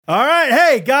All right.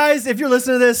 Hey, guys, if you're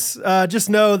listening to this, just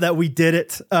know that we did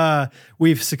it.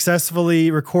 We've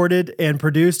successfully recorded and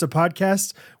produced a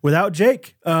podcast without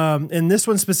Jake. And this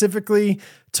one specifically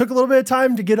took a little bit of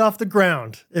time to get off the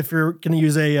ground. If you're going to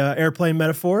use a airplane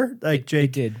metaphor, like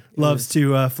Jake loves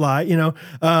to fly,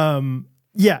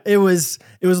 Yeah, it was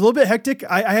a little bit hectic.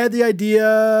 I had the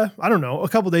idea, I don't know, a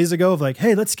couple days ago of like,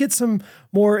 hey, let's get some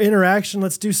more interaction.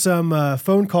 Let's do some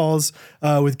phone calls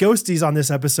with Ghosties on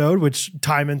this episode, which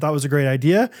Timon thought was a great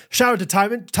idea. Shout out to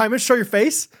Timon. Timon, show your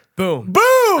face. Boom.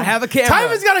 I have a camera.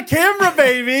 Timon's got a camera,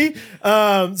 baby.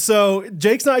 So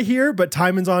Jake's not here, but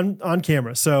Timon's on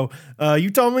camera. So you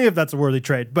tell me if that's a worthy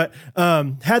trade. But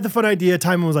had the fun idea.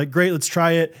 Timon was like, great, let's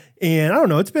try it. And I don't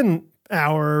know, it's been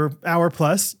hour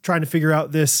plus trying to figure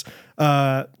out this,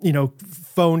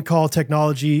 phone call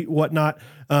technology, whatnot.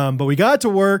 But we got to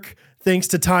work thanks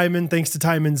to Timon, thanks to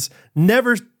Timon's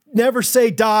never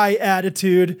say die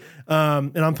attitude.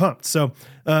 And I'm pumped. So,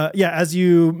 as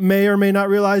you may or may not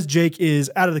realize, Jake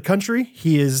is out of the country.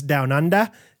 He is down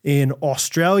under in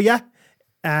Australia.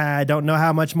 I don't know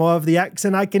how much more of the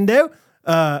accent I can do.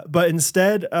 But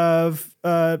instead of,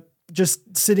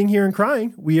 just sitting here and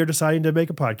crying, we are deciding to make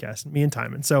a podcast, me and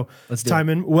Timon. So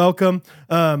Timon, welcome.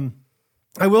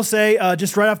 I will say,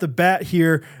 just right off the bat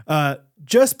here,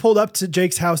 just pulled up to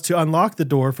Jake's house to unlock the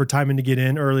door for Timon to get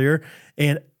in earlier.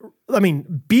 And I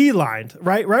mean, beelined,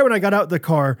 right when I got out the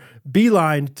car,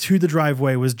 beelined to the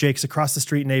driveway was Jake's across the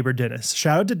street neighbor, Dennis.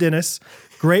 Shout out to Dennis.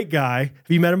 Great guy. Have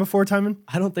you met him before, Timon?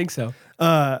 I don't think so.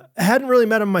 Hadn't really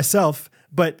met him myself,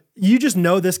 but you just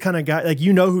know this kind of guy. Like,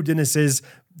 you know who Dennis is,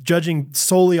 judging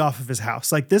solely off of his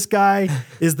house. Like, this guy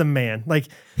is the man. Like,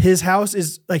 his house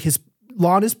is like, his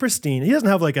lawn is pristine. He doesn't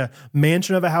have like a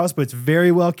mansion of a house, but it's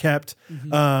very well kept.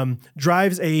 Mm-hmm.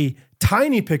 Drives a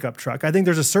tiny pickup truck. I think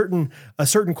there's a certain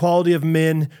quality of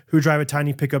men who drive a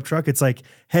tiny pickup truck. It's like,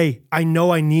 hey, I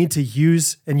know I need to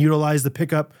use and utilize the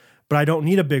pickup, but I don't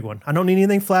need a big one. I don't need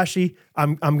anything flashy.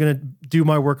 I'm going to do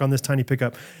my work on this tiny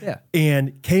pickup. Yeah.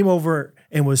 And came over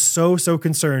and was so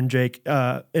concerned, Jake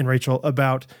and Rachel,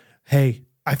 about, hey,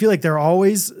 I feel like they're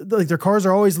always, like, their cars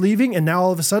are always leaving, and now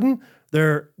all of a sudden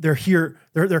they're here.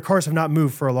 Their cars have not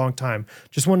moved for a long time.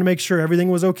 Just wanted to make sure everything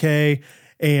was okay.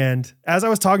 And as I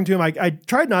was talking to him, I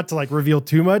tried not to like reveal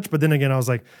too much, but then again, I was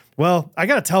like, well, I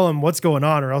got to tell him what's going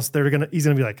on, or else he's going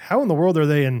to be like, how in the world are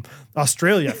they in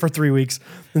Australia for 3 weeks?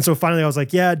 And so finally I was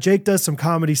like, yeah, Jake does some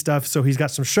comedy stuff. So he's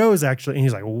got some shows actually. And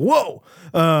he's like, whoa.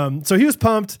 So he was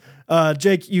pumped.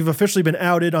 Jake, you've officially been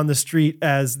outed on the street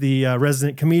as the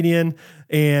resident comedian.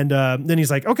 And then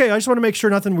he's like, okay, I just want to make sure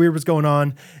nothing weird was going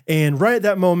on. And right at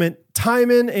that moment,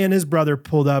 Timon and his brother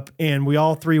pulled up, and we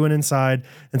all three went inside.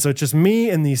 And so it's just me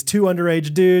and these two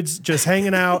underage dudes just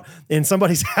hanging out in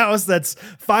somebody's house that's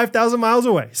 5,000 miles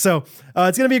away. So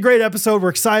it's going to be a great episode. We're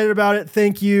excited about it.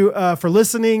 Thank you for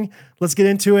listening. Let's get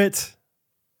into it.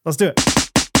 Let's do it.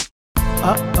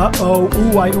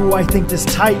 I think this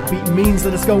tight beat means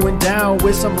that it's going down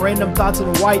with some random thoughts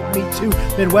and white meat too.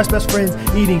 Midwest best friends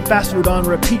eating fast food on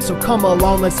repeat. So come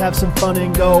along, let's have some fun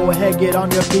and go ahead, get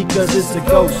on your feet, cause it's the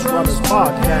Ghost Runners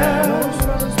Podcast.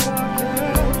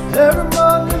 Every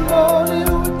Monday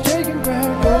morning with Jake and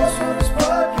Brad, Ghost Runners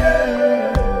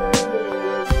Podcast.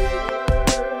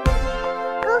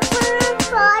 Ghost Runners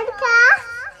Podcast.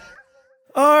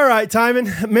 All right, Timon.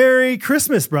 Merry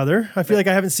Christmas, brother. I feel like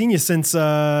I haven't seen you since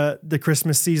the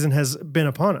Christmas season has been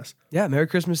upon us. Yeah, Merry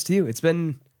Christmas to you. It's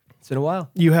been a while.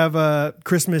 You have a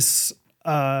Christmas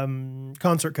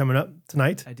concert coming up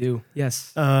tonight. I do,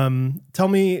 yes. Tell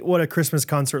me what a Christmas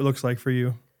concert looks like for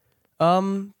you.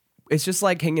 It's just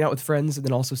like hanging out with friends and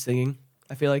then also singing.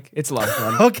 I feel like it's a lot of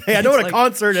fun. Okay, I know what a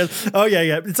concert is. Oh,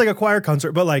 yeah. It's like a choir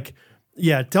concert, but like,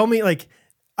 yeah, tell me, like,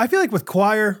 I feel like with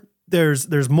choir,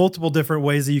 there's multiple different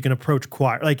ways that you can approach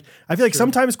choir. Like, I feel like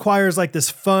sometimes choir is like this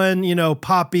fun,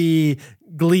 poppy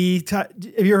Glee. Have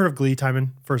you heard of Glee,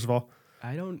 Timon, first of all?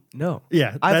 I don't know.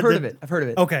 Yeah. I've heard of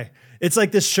it. Okay. It's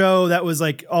like this show that was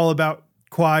like all about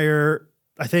choir,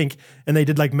 I think, and they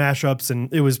did like mashups,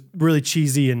 and it was really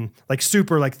cheesy and like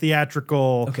super like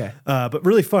theatrical. Okay. But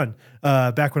really fun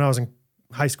back when I was in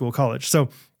high school, college. So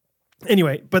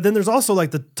anyway, but then there's also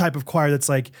like the type of choir that's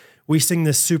like, we sing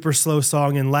this super slow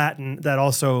song in Latin that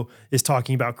also is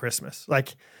talking about Christmas.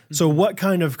 Like, so what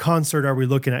kind of concert are we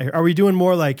looking at here? Are we doing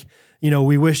more like,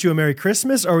 we wish you a Merry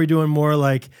Christmas? Or are we doing more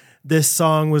like this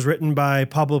song was written by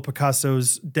Pablo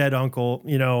Picasso's dead uncle,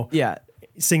 Yeah.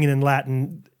 singing in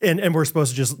Latin, and we're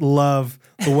supposed to just love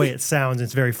the way it sounds.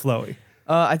 It's very flowy.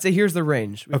 I'd say here's the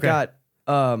range. We've got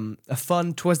a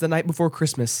fun "'Twas the Night Before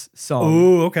Christmas" song.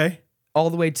 Ooh, okay. All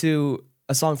the way to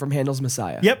a song from Handel's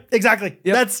Messiah. Yep, exactly.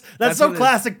 Yep. That's so what it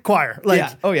classic choir. Like,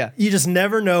 Yeah. Oh, yeah. You just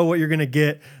never know what you're gonna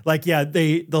get. Like, yeah,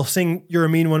 they'll sing "You're a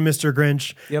Mean One, Mr.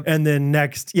 Grinch," Yep. and then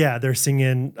next, yeah, they're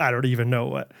singing I don't even know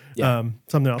what,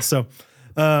 something else. So,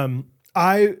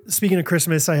 speaking of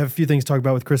Christmas, I have a few things to talk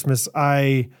about with Christmas.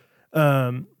 I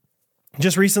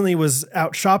just recently was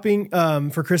out shopping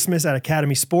for Christmas at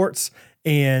Academy Sports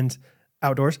and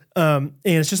outdoors, and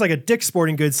it's just like a Dick's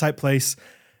Sporting Goods type place.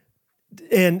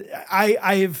 And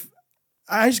I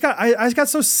just got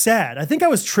so sad. I think I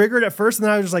was triggered at first, and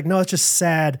then I was just like, no, it's just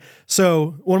sad.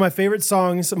 So one of my favorite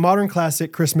songs, modern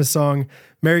classic Christmas song,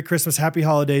 "Merry Christmas, Happy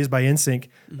Holidays" by NSYNC.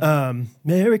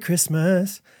 Merry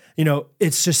Christmas. You know,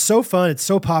 it's just so fun. It's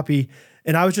so poppy.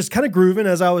 And I was just kind of grooving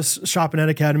as I was shopping at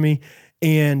Academy.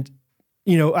 And,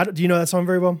 you know, do you know that song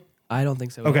very well? I don't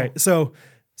think so. Okay. So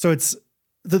it's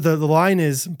the line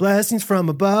is, "Blessings from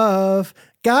above.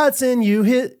 God sends you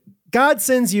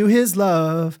his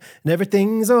love, and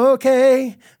everything's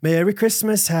okay. Merry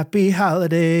Christmas, happy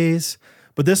holidays."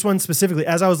 But this one specifically,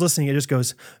 as I was listening, it just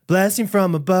goes, "Blessing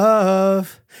from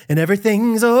above, and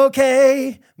everything's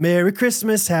okay. Merry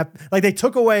Christmas, happy." Like they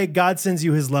took away "God sends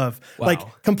you his love." Wow. Like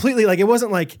completely, like it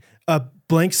wasn't like a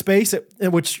blank space,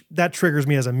 which that triggers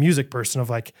me as a music person of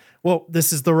like, well,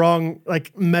 this is the wrong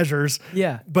like measures.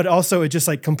 Yeah. But also it just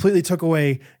like completely took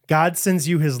away "God sends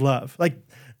you his love." Like,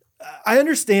 I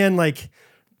understand like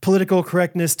political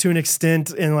correctness to an extent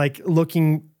and like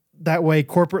looking that way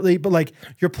corporately, but like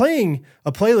you're playing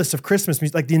a playlist of Christmas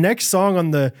music. Like the next song on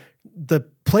the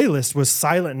playlist was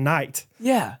 "Silent Night."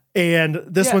 Yeah. And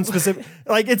this one specific,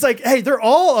 like, it's like, hey, they're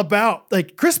all about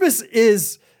like Christmas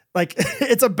is like,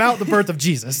 it's about the birth of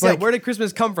Jesus. Yeah, Like, where did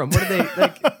Christmas come from? What did they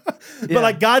like? but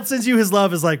like "God sends you his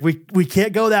love" is like, we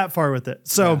can't go that far with it.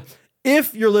 So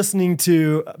if you're listening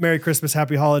to "Merry Christmas,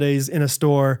 Happy Holidays" in a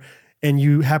store and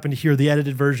you happen to hear the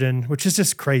edited version, which is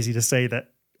just crazy to say that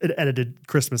an edited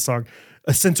Christmas song,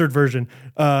 a censored version,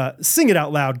 sing it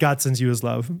out loud, "God sends you his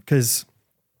love," because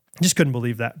I just couldn't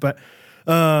believe that. But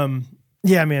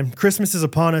yeah, man, Christmas is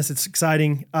upon us. It's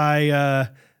exciting. I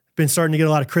been starting to get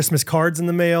a lot of Christmas cards in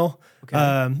the mail.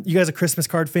 Okay. You guys a Christmas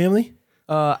card family?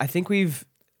 I think we've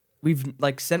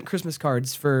like sent Christmas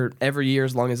cards for every year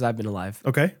as long as I've been alive.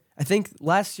 Okay. I think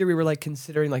last year we were like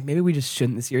considering like maybe we just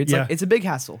shouldn't this year. It's like it's a big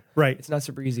hassle. Right. It's not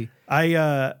super easy.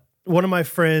 One of my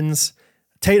friends,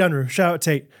 Tate Unruh, shout out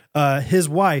Tate, his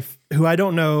wife, who I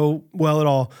don't know well at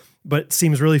all, but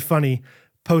seems really funny,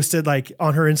 posted like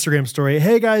on her Instagram story,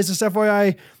 "Hey guys, just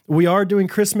FYI, we are doing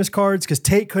Christmas cards," because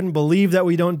Tate couldn't believe that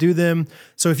we don't do them.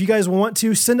 "So if you guys want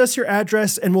to, send us your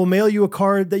address and we'll mail you a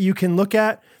card that you can look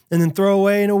at and then throw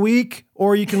away in a week,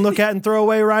 or you can look at and throw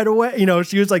away right away." You know,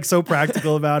 she was like so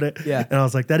practical about it. Yeah. And I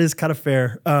was like, that is kind of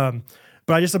fair. But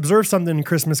I just observed something in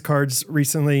Christmas cards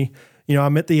recently. You know,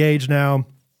 I'm at the age now,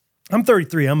 I'm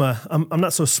 33. I'm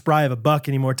not so spry of a buck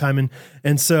anymore, Timon.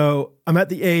 And so I'm at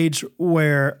the age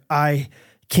where a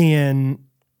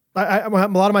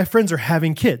lot of my friends are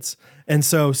having kids. And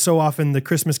so often the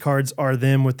Christmas cards are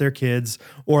them with their kids,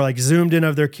 or like zoomed in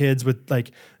of their kids with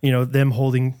like, you know, them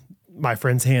holding my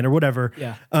friend's hand or whatever.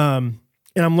 Yeah. And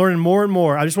I'm learning more and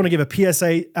more. I just want to give a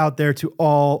PSA out there to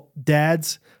all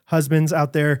dads, husbands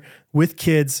out there with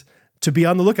kids to be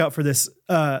on the lookout for this.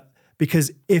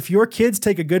 Because if your kids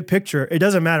take a good picture, it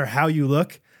doesn't matter how you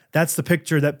look. That's the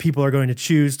picture that people are going to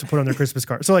choose to put on their Christmas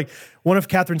card. So like one of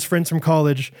Catherine's friends from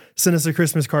college sent us a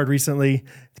Christmas card recently.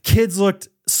 The kids looked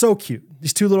so cute.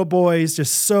 These two little boys,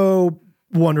 just so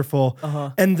wonderful.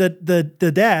 And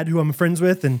the dad, who I'm friends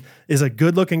with and is a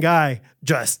good looking guy,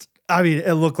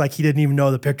 it looked like he didn't even know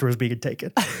the picture was being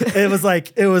taken. It was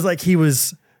like he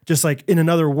was just like in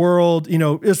another world. You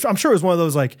know, I'm sure it was one of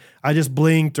those like, I just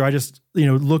blinked or I just, you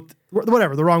know, looked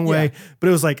whatever the wrong way. But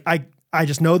it was like, I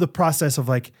just know the process of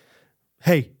like,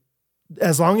 hey,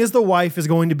 as long as the wife is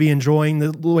going to be enjoying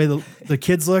the way the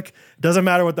kids look, doesn't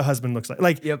matter what the husband looks like.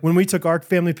 Like when we took our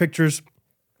family pictures,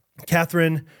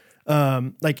 Catherine,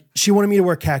 like she wanted me to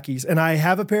wear khakis, and I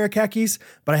have a pair of khakis,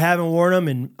 but I haven't worn them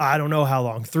in I don't know how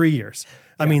long, 3 years.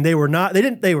 I mean, they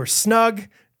were snug.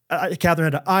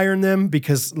 Catherine had to iron them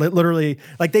because literally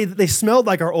like they smelled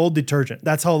like our old detergent.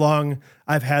 That's how long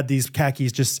I've had these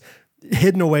khakis just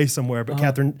hidden away somewhere. But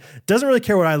Catherine doesn't really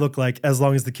care what I look like as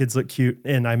long as the kids look cute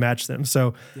and I match them.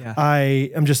 So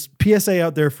I am just PSA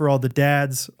out there for all the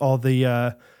dads, all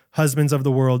the husbands of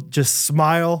the world. Just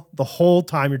smile the whole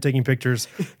time you're taking pictures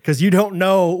because you don't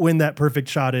know when that perfect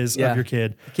shot is of your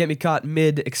kid. You can't be caught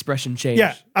mid expression change.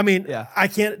 Yeah. I mean, I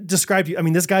can't describe you. I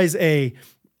mean, this guy's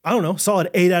I don't know, solid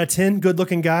 8 out of 10, good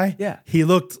looking guy. Yeah. He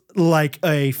looked like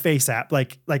a face app,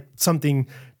 like something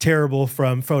terrible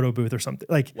from photo booth or something.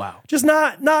 Like, wow, just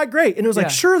not great. And it was like,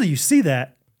 surely you see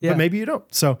that, but maybe you don't.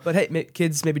 So, but hey,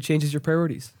 kids, maybe changes your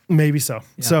priorities. Maybe so.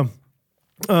 Yeah.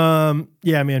 So,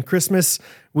 yeah, man, Christmas,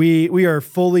 we are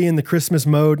fully in the Christmas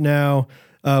mode now.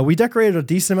 We decorated a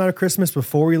decent amount of Christmas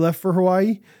before we left for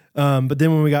Hawaii. But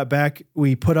then when we got back,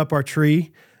 we put up our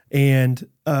tree, and,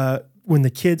 when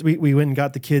the kids, we went and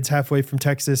got the kids halfway from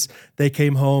Texas, they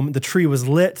came home. The tree was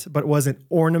lit, but wasn't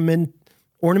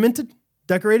ornamented,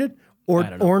 decorated, or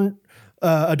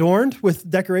adorned with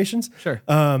decorations. Sure.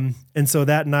 And so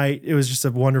that night, it was just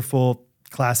a wonderful,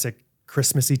 classic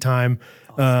Christmassy time.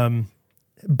 Awesome.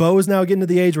 Bo's now getting to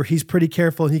the age where he's pretty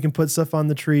careful and he can put stuff on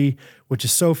the tree, which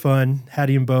is so fun.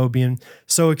 Hattie and Bo being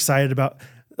so excited about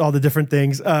all the different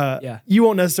things. You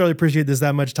won't necessarily appreciate this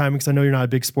that much time because I know you're not a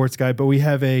big sports guy, but we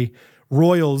have a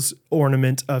Royals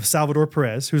ornament of Salvador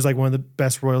Perez, who's like one of the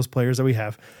best Royals players that we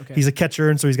have. Okay. He's a catcher,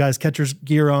 and so he's got his catcher's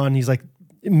gear on. He's like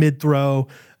mid-throw.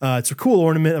 It's a cool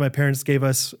ornament that my parents gave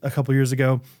us a couple years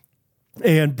ago.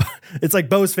 And it's like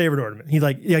Bo's favorite ornament. He's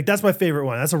like, that's my favorite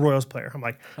one. That's a Royals player. I'm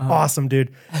like, awesome,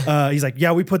 dude. He's like,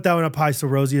 yeah, we put that one up high so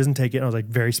Rosie doesn't take it. And I was like,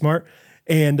 very smart.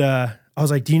 And I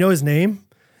was like, do you know his name?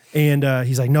 And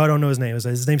he's like, no, I don't know his name.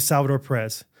 His name's Salvador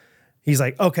Perez. He's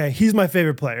like, okay, he's my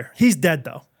favorite player. He's dead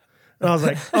though. And I was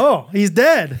like, oh, he's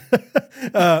dead.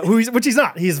 Which he's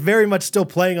not. He's very much still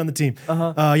playing on the team.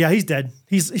 Yeah, he's dead.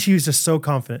 He was just so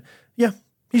confident. Yeah,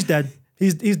 he's dead.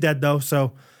 He's dead though.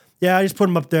 So yeah, I just put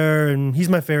him up there, and he's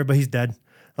my favorite, but he's dead.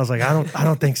 I was like, I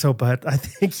don't think so, but I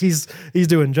think he's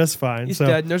doing just fine. He's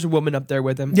dead. And there's a woman up there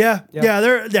with him. Yeah,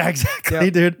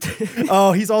 exactly, dude.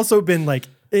 Oh, he's also been like,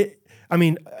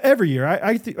 every year.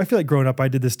 I feel like growing up, I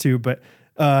did this too, but.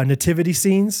 Nativity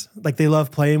scenes, like they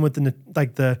love playing with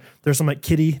there's some like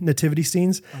kiddie nativity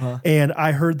scenes, and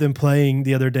I heard them playing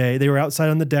the other day. They were outside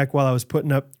on the deck while I was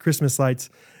putting up Christmas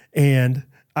lights, and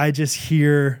I just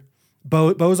hear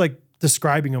Bo's like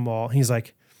describing them all. He's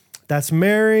like, "That's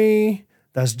Mary,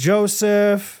 that's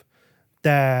Joseph,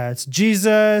 that's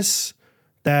Jesus,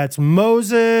 that's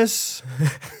Moses,"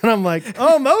 and I'm like,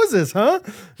 "Oh, Moses, huh?"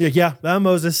 Yeah,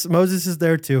 Moses. Moses is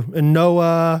there too, and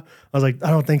Noah. I was like, I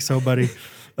don't think so, buddy.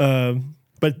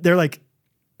 But they're like,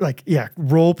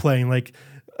 role playing. Like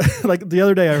the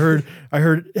other day, I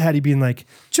heard Hattie being like,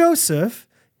 Joseph,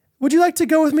 would you like to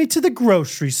go with me to the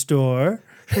grocery store?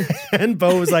 And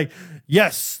Bo was like,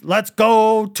 yes, let's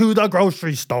go to the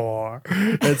grocery store.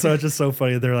 And so it's just so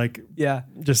funny. They're like,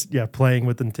 playing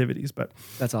with the nativities. But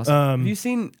that's awesome. Have you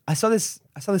seen? I saw this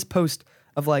post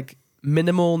of like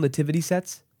minimal nativity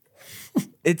sets.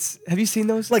 Have you seen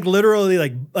those? Like literally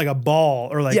like a ball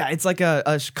or like. Yeah, it's like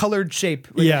a colored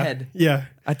shape with a head. Yeah.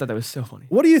 I thought that was so funny.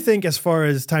 What do you think as far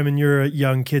as Timon, you're a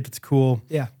young kid that's cool?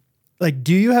 Yeah. Like,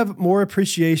 do you have more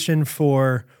appreciation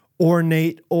for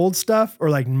ornate old stuff or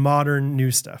like modern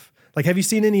new stuff? Like, have you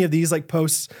seen any of these like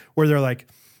posts where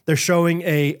they're showing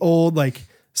a old, like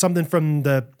something from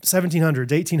the 1700s,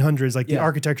 1800s, like the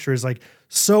architecture is like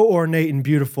so ornate and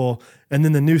beautiful. And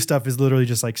then the new stuff is literally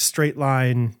just like straight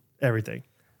line, everything.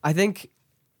 I think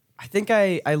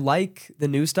I like the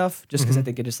new stuff just because I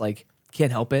think it just like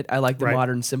can't help it. I like the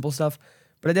modern simple stuff,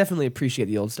 but I definitely appreciate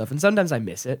the old stuff. And sometimes I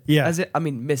miss it. Yeah.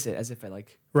 Miss it as if I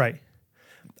like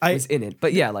was in it.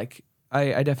 But yeah, like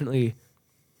I definitely,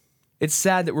 it's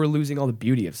sad that we're losing all the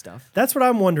beauty of stuff. That's what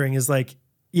I'm wondering is like,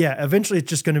 yeah, eventually it's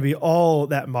just going to be all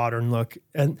that modern look.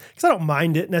 And because I don't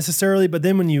mind it necessarily, but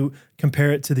then when you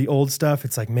compare it to the old stuff,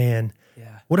 it's like, man,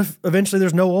 what if eventually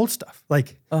there's no old stuff?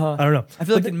 Like, I don't know. I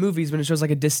feel like in movies, when it shows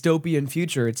like a dystopian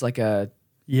future, it's like it's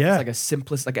like a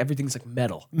simplest, like everything's like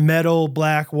metal,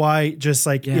 black, white, just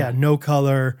like, no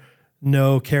color,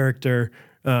 no character.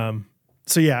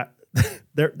 So yeah,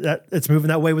 it's moving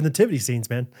that way with nativity scenes,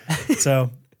 man.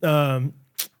 So, no,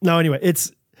 anyway,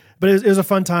 it was a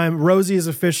fun time. Rosie is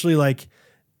officially like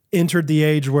entered the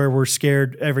age where we're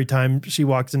scared every time she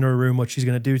walks into her room, what she's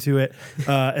going to do to it.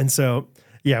 And so,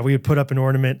 yeah, we would put up an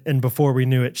ornament, and before we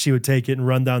knew it, she would take it and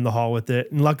run down the hall with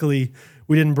it. And luckily,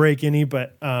 we didn't break any,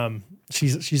 but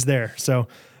she's there. So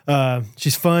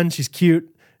she's fun, she's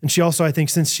cute, and she also, I think,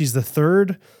 since she's the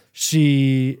third,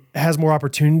 she has more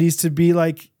opportunities to be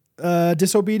like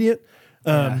disobedient.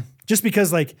 Just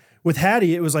because, like with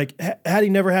Hattie, it was like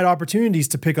Hattie never had opportunities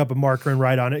to pick up a marker and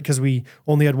write on it because we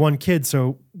only had one kid,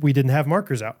 so we didn't have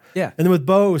markers out. Yeah, and then with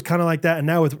Bo, it was kind of like that, and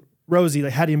now with Rosie,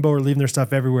 like Hattie and Bo are leaving their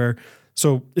stuff everywhere.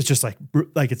 So it's just like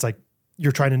it's like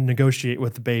you're trying to negotiate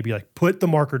with the baby, like put the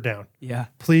marker down. Yeah.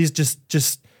 Please just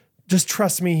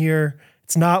trust me here.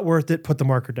 It's not worth it. Put the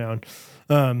marker down.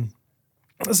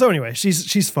 So anyway,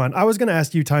 she's fun. I was going to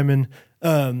ask you, Timon.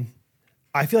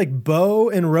 I feel like Bo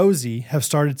and Rosie have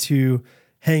started to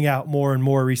hang out more and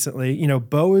more recently. You know,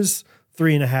 Bo is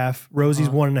 3.5, Rosie's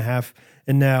 1.5,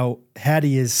 and now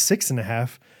Hattie is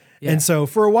 6.5. Yeah. And so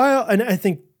for a while, and I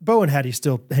think Bo and Hattie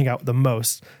still hang out the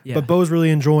most, but Bo's really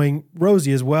enjoying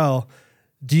Rosie as well.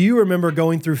 Do you remember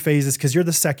going through phases? Because you're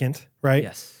the second, right?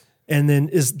 Yes. And then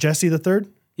is Jesse the third?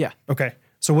 Yeah. Okay.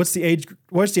 So what's the age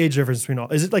difference between all?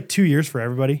 Is it like 2 years for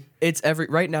everybody? It's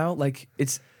right now, like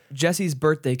it's Jesse's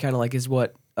birthday kind of like is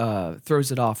what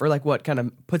throws it off, or like what kind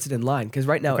of puts it in line. Because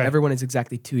right now everyone is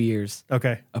exactly 2 years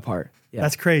apart. Yeah.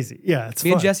 That's crazy. Yeah. It's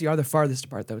Me fun. and Jesse are the farthest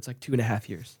apart though. It's like 2.5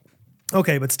 years.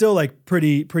 Okay, but still like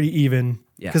pretty even.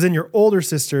 Yeah. Because then your older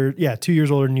sister, 2 years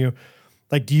older than you.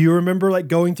 Like, do you remember like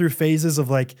going through phases of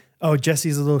like, oh,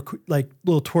 Jesse's a little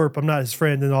twerp, I'm not his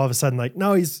friend, and all of a sudden like,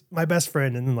 no, he's my best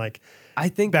friend, and then like I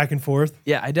think back and forth.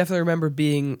 Yeah, I definitely remember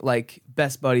being like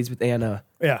best buddies with Anna.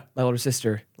 Yeah. My older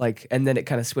sister. Like, and then it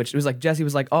kind of switched. It was like Jesse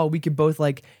was like, oh, we could both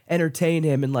like entertain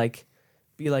him and like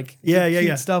be like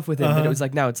cute stuff with him. And it was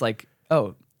like now it's like,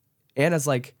 oh, Anna's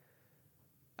like,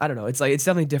 I don't know. It's like it's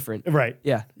definitely different. Right.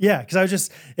 Yeah. Yeah. Because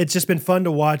it's just been fun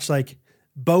to watch. Like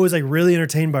Bo is like really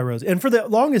entertained by Rosie. And for the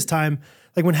longest time,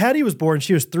 like when Hattie was born,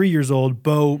 she was 3 years old.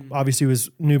 Bo obviously was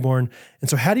newborn. And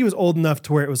so Hattie was old enough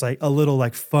to where it was like a little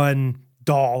like fun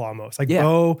doll almost. Like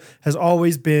Bo has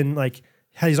always been like,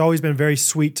 Hattie's always been very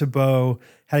sweet to Bo.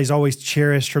 Hattie's always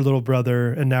cherished her little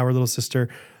brother and now her little sister.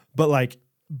 But like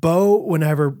Bo,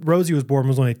 whenever Rosie was born,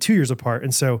 was only 2 years apart.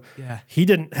 And so he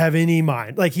didn't have any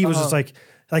mind. Like he was just like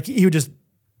he would just,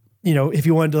 you know, if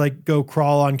he wanted to like go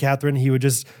crawl on Catherine, he would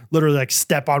just literally like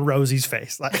step on Rosie's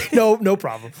face. Like no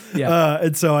problem.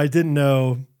 And so I didn't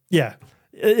know. Yeah.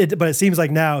 But it seems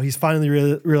like now he's finally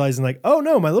realizing like, oh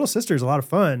no, my little sister is a lot of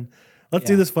fun. Let's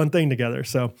do this fun thing together.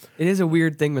 So it is a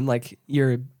weird thing when like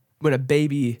when a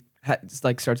baby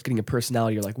like starts getting a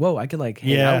personality, you're like, whoa, I can like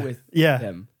hang out with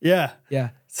them. Yeah.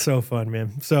 So fun,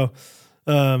 man. So,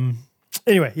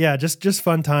 anyway, just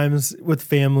fun times with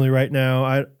family right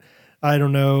now. I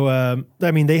don't know.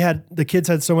 I mean, the kids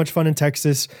had so much fun in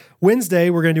Texas. Wednesday,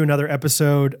 we're going to do another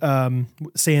episode,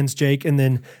 sans Jake. And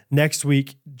then next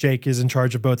week, Jake is in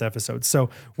charge of both episodes. So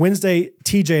Wednesday,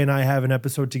 TJ and I have an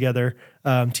episode together.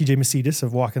 TJ Macedas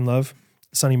of Walk in Love,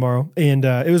 Sunny Morrow. And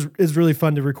it was really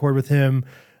fun to record with him.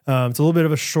 It's a little bit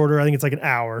of a shorter, I think it's like an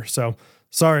hour. So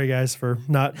sorry guys for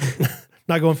not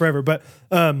going forever, but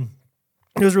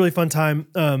it was a really fun time.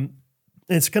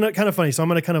 It's kind of funny. So I'm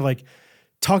going to kind of like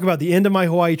talk about the end of my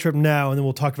Hawaii trip now, and then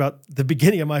we'll talk about the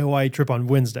beginning of my Hawaii trip on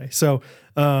Wednesday. So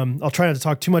I'll try not to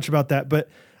talk too much about that, but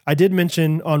I did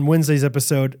mention on Wednesday's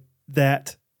episode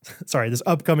that, this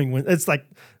upcoming, it's like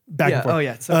back and forth. Oh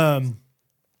yeah. So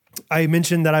I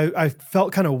mentioned that I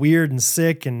felt kind of weird and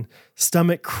sick and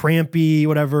stomach crampy,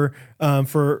 whatever,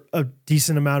 for a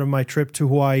decent amount of my trip to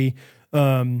Hawaii.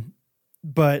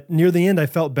 But near the end, I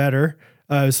felt better.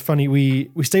 It was funny. We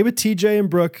stayed with TJ and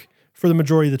Brooke for the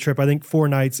majority of the trip. I think 4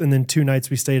 nights, and then 2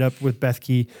 nights we stayed up with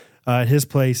Bethke at his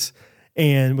place,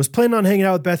 and was planning on hanging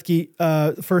out with Bethke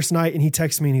the first night. And he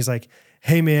texted me and he's like,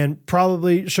 hey man,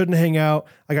 probably shouldn't hang out.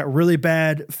 I got really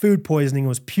bad food poisoning and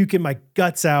was puking my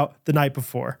guts out the night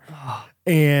before. Oh.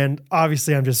 And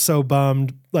obviously I'm just so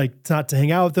bummed, like not to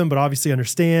hang out with them, but obviously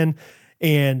understand.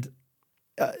 And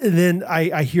then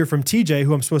I hear from TJ,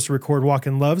 who I'm supposed to record Walk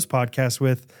in Love's podcast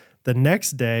with the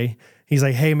next day. He's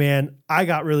like, hey man, I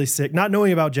got really sick. Not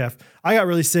knowing about Jeff, I got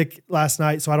really sick last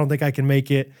night, so I don't think I can make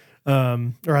it.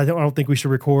 Or I don't think we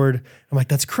should record. I'm like,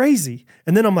 that's crazy.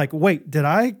 And then I'm like, wait, did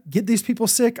I get these people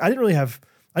sick? I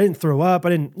didn't throw up. I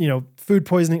didn't, food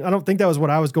poisoning. I don't think that was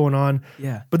what I was going on.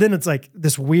 Yeah. But then it's like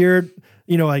this weird,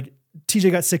 like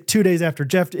TJ got sick 2 days after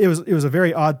Jeff. It was a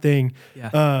very odd thing.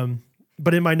 Yeah.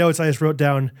 But in my notes, I just wrote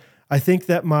down, I think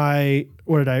that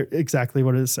what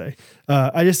did it say?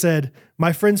 I just said,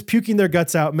 my friends puking their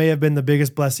guts out may have been the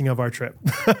biggest blessing of our trip.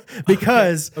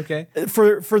 Because okay.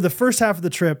 For the first half of the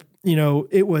trip,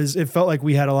 it felt like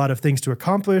we had a lot of things to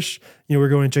accomplish. We're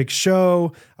going to Jake's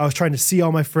show. I was trying to see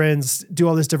all my friends, do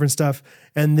all this different stuff.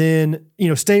 And then,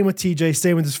 staying with TJ,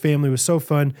 staying with his family was so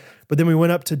fun. But then we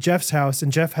went up to Jeff's house,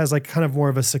 and Jeff has like kind of more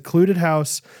of a secluded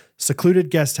house, secluded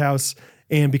guest house.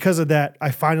 And because of that, I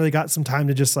finally got some time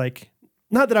to just like,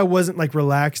 not that I wasn't like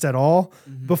relaxed at all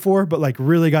before, but like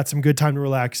really got some good time to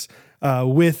relax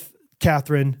with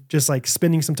Catherine, just like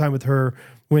spending some time with her.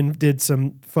 Did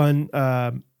some fun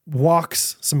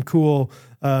walks, some cool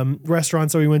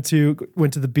restaurants that we went to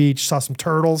the beach, saw some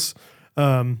turtles,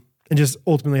 and just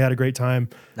ultimately had a great time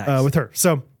with her.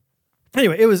 So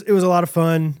anyway, it was a lot of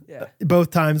fun both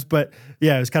times, but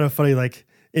yeah, it was kind of funny. Like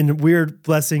in weird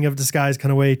blessing of disguise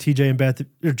kind of way, TJ and Beth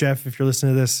or Jeff, if you're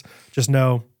listening to this, just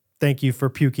know, thank you for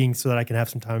puking so that I can have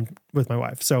some time with my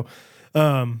wife. So,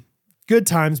 good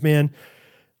times, man.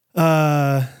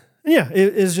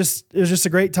 It was just a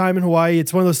great time in Hawaii.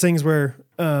 It's one of those things where,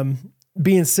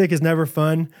 being sick is never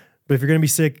fun, but if you're going to be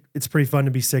sick, it's pretty fun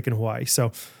to be sick in Hawaii.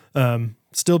 So,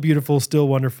 still beautiful, still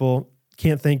wonderful.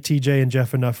 Can't thank TJ and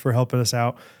Jeff enough for helping us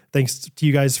out. Thanks to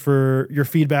you guys for your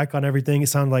feedback on everything. It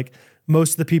sounded like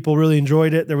most of the people really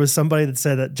enjoyed it. There was somebody that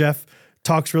said that Jeff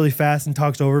talks really fast and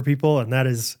talks over people, and that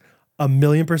is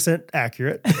 1,000,000%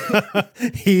 accurate.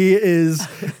 He is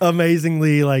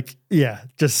amazingly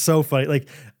just so funny. Like,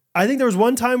 I think there was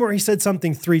one time where he said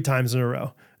something 3 times in a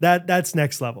row. That's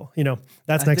next level.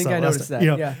 That's next level. I noticed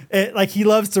that. Like, he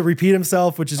loves to repeat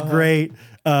himself, which is great.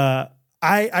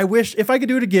 I wish if I could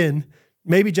do it again.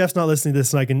 Maybe Jeff's not listening to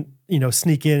this and I can,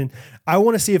 sneak in. I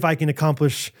want to see if I can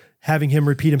accomplish having him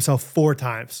repeat himself 4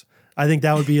 times. I think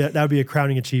that would be a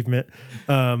crowning achievement.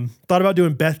 Thought about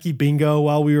doing Bethke bingo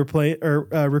while we were playing or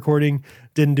recording.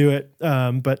 Didn't do it.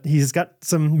 But he's got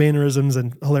some mannerisms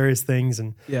and hilarious things,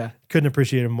 and couldn't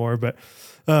appreciate him more. But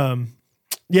man,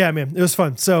 it was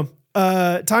fun. So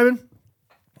Timon.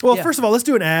 Well, first of all, let's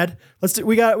do an ad.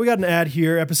 We got an ad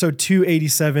here, episode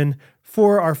 287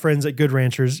 for our friends at Good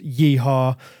Ranchers.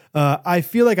 Yeehaw. I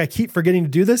feel like I keep forgetting to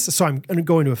do this, so I'm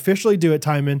going to officially do it,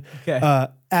 Timon. Okay.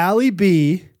 Allie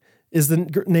B is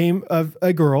the name of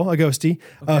a girl, a ghostie,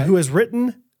 who has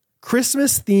written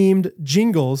Christmas-themed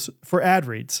jingles for ad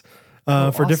reads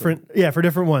for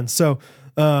different ones. So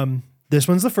this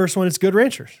one's the first one. It's Good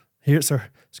Ranchers. It's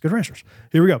Good Ranchers.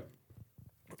 Here we go.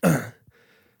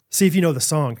 See if you know the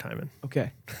song, Timon.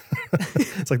 Okay.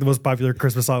 It's like the most popular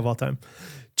Christmas song of all time.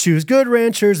 Choose Good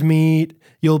Ranchers meat.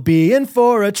 You'll be in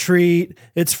for a treat.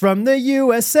 It's from the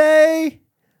USA.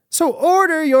 So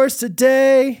order yours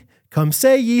today. Come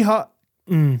say yeehaw.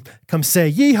 Come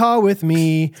say yeehaw with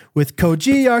me. With code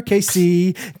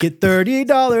GRKC. Get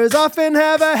 $30 off and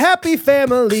have a happy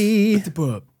family.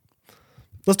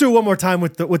 Let's do it one more time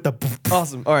with the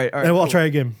awesome. All right. And I'll try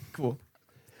again. Cool.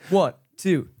 1,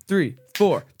 2, 3,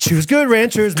 4. Choose Good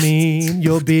Ranchers meat.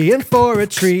 You'll be in for a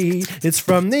treat. It's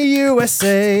from the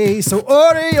USA. So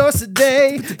order yours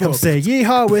today. Come say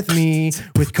yeehaw with me.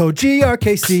 With code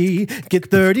GRKC. Get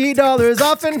 $30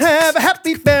 off and have a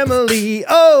happy family.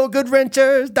 Oh,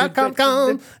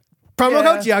 goodranchers.com. Promo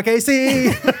code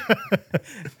GRKC.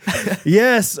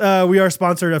 Yes, we are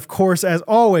sponsored, of course, as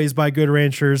always, by Good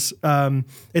Ranchers.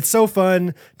 It's so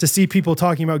fun to see people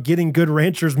talking about getting Good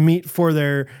Ranchers meat for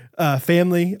their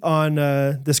family on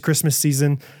this Christmas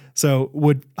season. So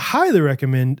would highly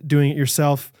recommend doing it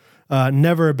yourself.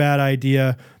 Never a bad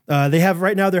idea. They're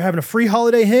having a free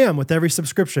holiday ham with every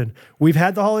subscription. We've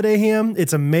had the holiday ham.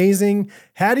 It's amazing.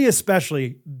 Hattie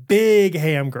especially, big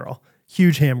ham girl,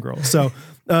 huge ham girl. So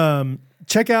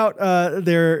check out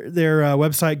their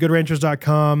website,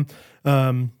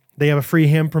 goodranchers.com. They have a free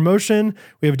ham promotion.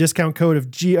 We have a discount code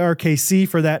of GRKC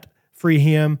for that free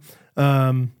ham.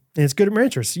 And it's Good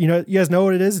Ranchers. You guys know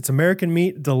what it is. It's American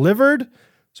meat delivered.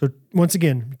 So once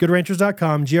again,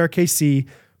 goodranchers.com, GRKC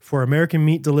for American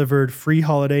meat delivered, free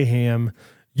holiday ham.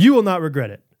 You will not regret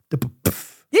it.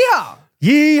 Yeehaw!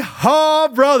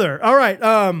 Yeehaw, brother. All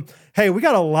right. Hey, we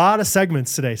got a lot of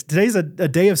segments today. Today's a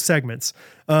day of segments.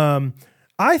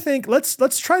 I think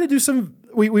let's try to do some.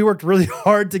 We worked really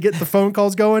hard to get the phone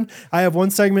calls going. I have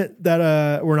one segment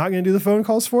that we're not going to do the phone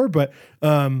calls for, but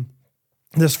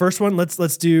this first one,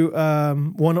 let's do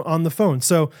one on the phone.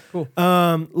 So cool.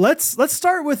 Let's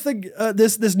start with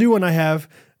this new one I have.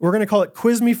 We're going to call it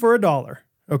Quiz Me for $1.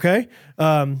 Okay.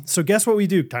 So guess what we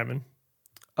do, Timon?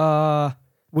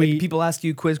 People ask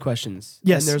you quiz questions.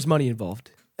 Yes. And there's money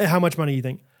involved. How much money do you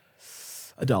think?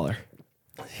 $1.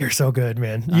 You're so good,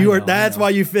 man. That's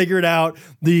why you figured out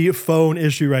the phone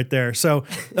issue right there. So,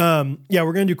 we're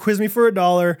going to do Quiz Me for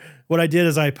 $1. What I did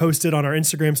is I posted on our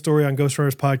Instagram story on Ghost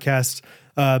Runners Podcast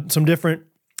some different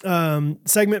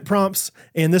segment prompts.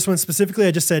 And this one specifically,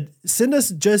 I just said, send us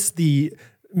just the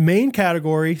main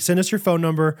category. Send us your phone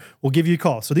number. We'll give you a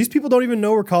call. So these people don't even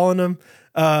know we're calling them.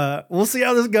 We'll see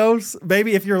how this goes.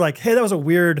 Maybe if you're like, hey, that was a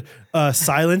weird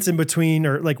silence in between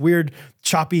or like weird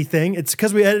choppy thing, it's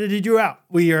because we edited you out.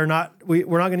 We're not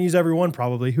going to use every one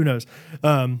probably. Who knows?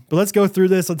 But let's go through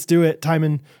this. Let's do it.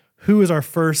 Timon, who is our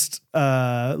first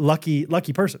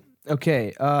lucky person?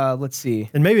 Okay, let's see.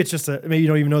 And maybe it's just maybe you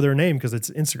don't even know their name because it's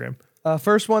Instagram.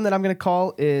 First one that I'm going to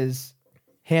call is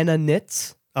Hannah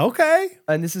Knits. Okay.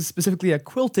 And this is specifically a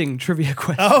quilting trivia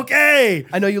question. Okay.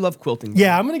 I know you love quilting.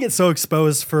 Yeah, I'm going to get so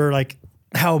exposed for like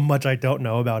how much I don't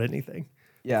know about anything.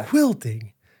 Yeah.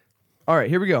 Quilting. All right,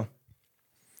 here we go.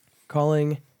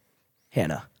 calling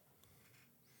Hannah.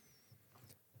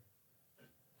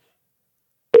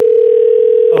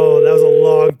 Oh, that was a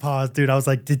long pause, dude. I was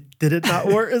like, did it not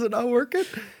work? Is it not working?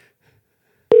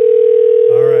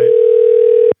 All right.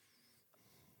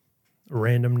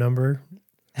 Random number.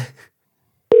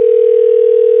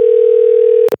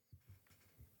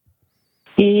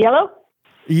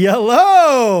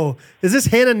 Yellow. Is this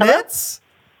Hannah Nitz?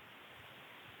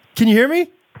 Can you hear me?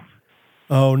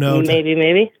 Oh, no.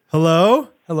 Maybe. Hello?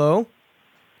 Hello?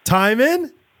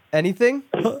 Timon? Anything?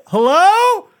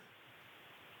 Hello?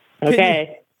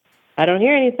 Okay. I don't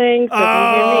hear anything. So Oh,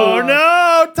 don't hear me.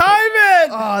 no. Timon!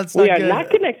 Oh, it's We not are good. not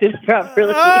connected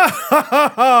properly.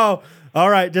 Oh. All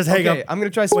right. Just hang up. I'm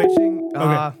going to try switching.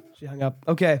 Okay. She hung up.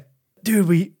 Okay. Dude,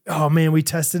 we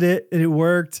tested it and it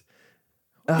worked.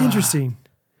 Interesting.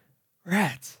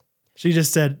 Rats. She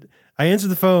just said, I answered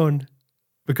the phone,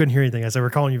 but couldn't hear anything. I said, we're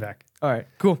calling you back. All right.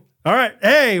 Cool. All right.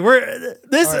 Hey, we're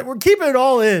keeping it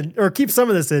all in, or keep some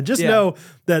of this in. Just know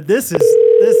that this time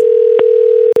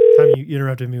you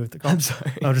interrupted me with the call. I'm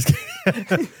sorry. I'm just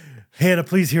kidding. Hannah,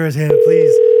 please hear us. Hannah,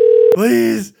 please.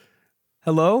 Please.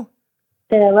 Hello?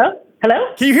 Hello?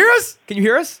 Can you hear us? Can you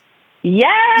hear us?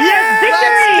 Yes!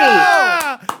 Victory!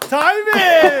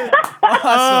 Timon!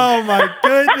 Oh my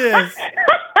goodness.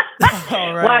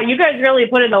 All right. Wow, you guys really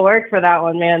put in the work for that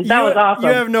one, man. That was awesome. You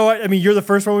have you're the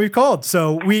first one we've called.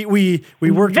 So we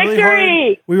worked really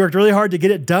hard. We worked really hard to get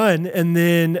it done. And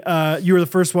then you were the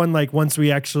first one, like once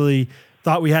we actually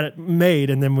thought we had it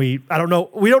made. And then we don't know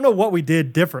what we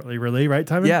did differently, really, right,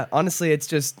 Timon? Yeah, honestly, it's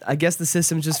just, I guess the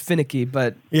system's just finicky,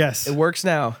 but yes, it works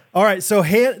now. All right. So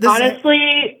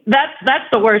honestly, that's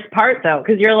the worst part, though,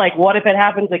 because you're like, what if it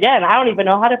happens again? I don't even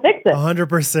know how to fix it.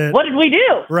 100%. What did we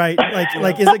do? Right.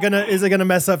 Like is it gonna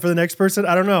mess up for the next person?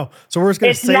 I don't know. So we're just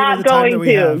gonna It's save not the time going that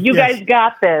we to. have. You guys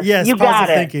got this. Yes, you got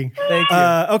positive it. thinking. Thank you.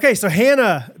 Okay, so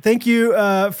Hannah, thank you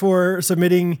for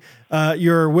submitting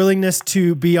your willingness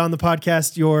to be on the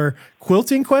podcast. Your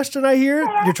quilting question, I hear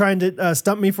you're trying to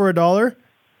stump me for $1.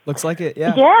 Looks like it,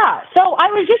 yeah. Yeah. So I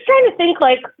was just trying to think,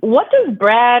 what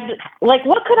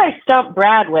could I stump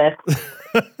Brad with?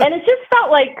 And it just felt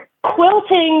like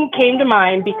quilting came to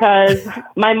mind because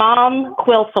my mom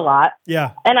quilts a lot.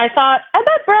 Yeah. And I thought, I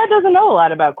bet Brad doesn't know a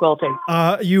lot about quilting.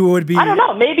 You would be. I don't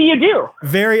know. Maybe you do.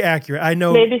 Very accurate. I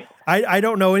know. Maybe. I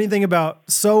don't know anything about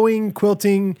sewing,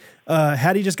 quilting.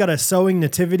 Hattie just got a sewing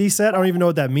nativity set. I don't even know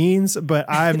what that means, but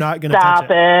I'm not going to touch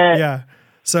Stop it. Yeah.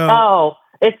 So. Oh,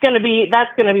 that's going to be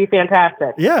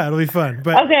fantastic. Yeah, it'll be fun.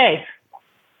 But okay.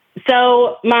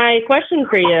 So my question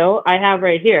for you, I have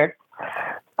right here.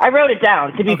 I wrote it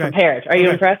down to be prepared. Are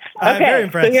you impressed? I'm very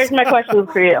impressed. So here's my question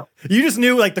for you. You just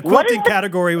knew the quilting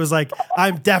category was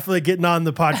I'm definitely getting on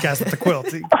the podcast with the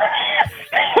quilting.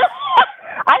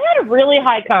 I had a really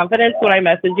high confidence when I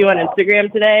messaged you on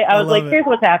Instagram today. I was like, here's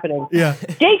what's happening. Yeah.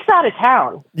 Jake's out of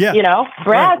town. Yeah.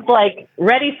 Brad's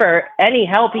ready for any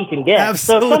help he can get.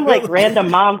 Absolutely. So if some random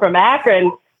mom from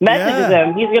Akron messages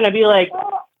him, he's going to be like,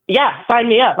 yeah, sign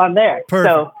me up. I'm there.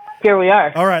 Perfect. So here we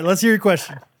are. All right. Let's hear your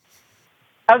question.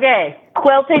 Okay.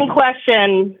 Quilting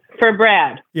question for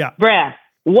Brad. Yeah. Brad,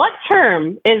 what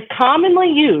term is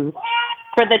commonly used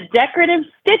for the decorative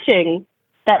stitching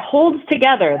that holds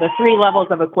together the three levels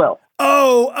of a quilt?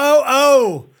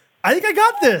 Oh. I think I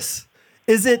got this.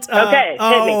 Is it? Okay,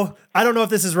 hit me. I don't know if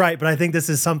this is right, but I think this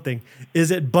is something.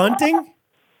 Is it bunting?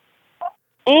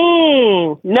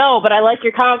 No, but I like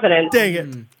your confidence. Dang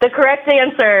it. The correct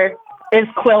answer is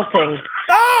quilting.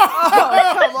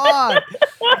 Oh, come on.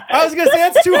 I was going to say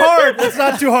that's too hard. That's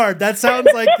not too hard. That sounds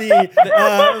like the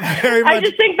very much. I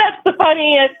just think that's the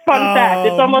funniest fun fact.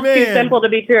 It's almost too simple to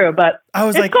be true, but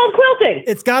it's called quilting.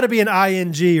 It's got to be an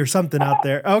ing or something out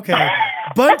there. Okay.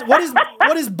 What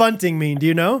does bunting mean? Do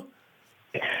you know?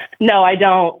 No, I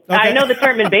don't. Okay. I know the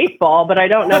term in baseball, but I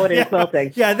don't know it in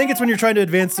quilting. Yeah, I think it's when you're trying to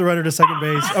advance the runner to second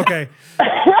base. Okay.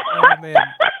 Oh, man.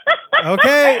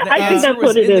 Okay. I think that's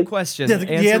what it is. The question. Yeah,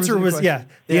 the answer was the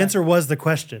answer was the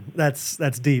question. That's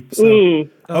deep. So.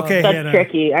 Okay, that's Hannah.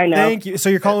 tricky. I know. Thank you. So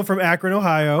you're calling from Akron,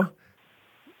 Ohio.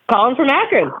 Calling from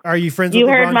Akron. Are you friends You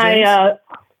with heard LeBron James?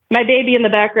 my baby in the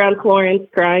background, Florence,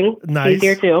 crying. Nice. She's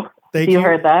here too. Thank you. You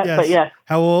heard that, yes. but yes.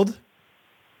 How old?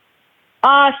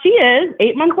 She is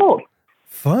 8 months old.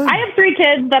 Fun. I have 3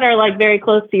 kids that are very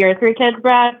close to your 3 kids,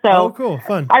 Brad. So cool.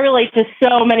 Fun. I relate to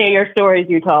so many of your stories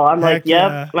you tell. I'm Heck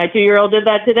yep, my 2-year-old did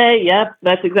that today. Yep,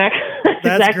 that's exactly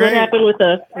what great. happened with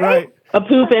a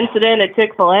poop incident at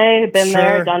Chick-fil-A. Been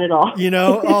there, done it all.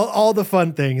 All the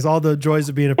fun things, all the joys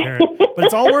of being a parent. But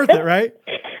it's all worth it, right?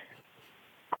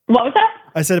 What was that?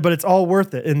 I said, but it's all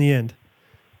worth it in the end.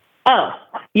 Oh,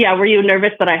 yeah. Were you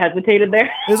nervous that I hesitated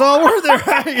there? It's all worth it,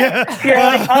 right? Yeah. You're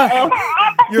like, uh-oh.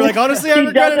 You're like, honestly, I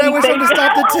regret it. I wish I would have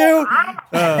stopped it too.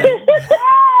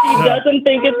 She doesn't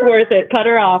think it's worth it. Cut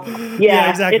her off. Yeah,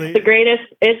 exactly.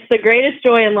 It's the greatest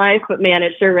joy in life, but man,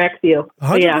 it sure wrecks you.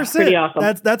 100%. Yeah, pretty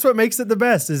awesome. That's what makes it the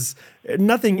best. Is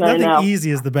nothing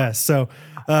easy is the best. So,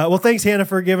 well, thanks, Hannah,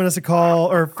 for giving us a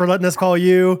call or for letting us call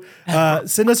you.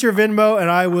 Send us your Venmo,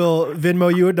 and I will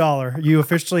Venmo you $1. You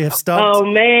officially have stumped. Oh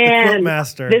man, the Quilt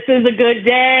Master. This is a good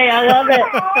day. I love it.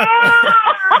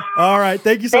 All right,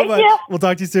 thank you so much. You. We'll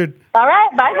talk to you soon. All right,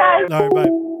 bye guys. All right, bye.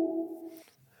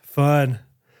 Fun.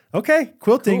 Okay,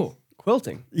 quilting. Cool.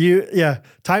 Quilting.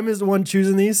 Time is the one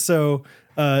choosing these, so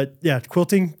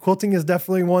quilting is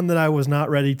definitely one that I was not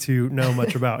ready to know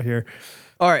much about here.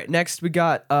 All right, next we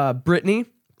got Brittany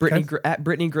at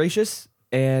Brittany Gracious,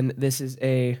 and this is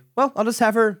I'll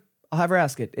have her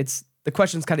ask it. It's the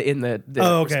question's kind of in the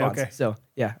response. Okay. So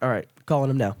yeah, all right, calling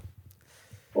him now.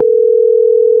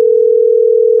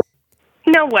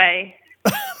 No way.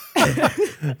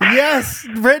 Yes,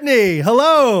 Brittany.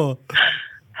 Hello.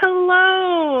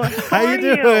 Hello. How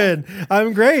you doing?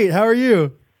 I'm great. How are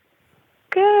you?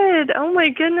 Good. Oh my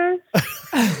goodness.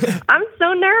 I'm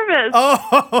so nervous.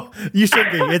 Oh, you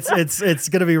should be. It's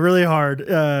going to be really hard,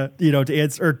 to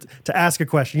answer or to ask a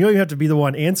question. You don't even have to be the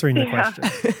one answering the question.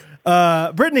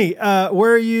 Brittany,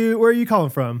 where are you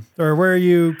calling from, or where are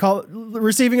you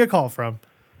receiving a call from?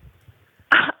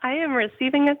 I am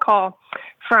receiving a call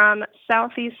from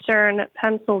southeastern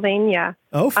Pennsylvania.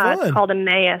 Oh, fun. It's called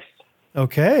Emmaus.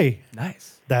 Okay.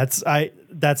 Nice. That's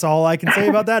all I can say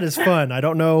about that is fun. I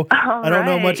don't know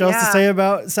much else to say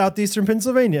about southeastern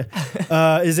Pennsylvania.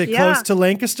 Is it close to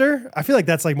Lancaster? I feel like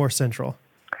that's like more central.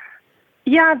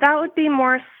 Yeah, that would be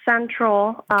more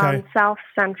central, south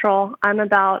central. I'm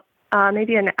about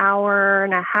maybe an hour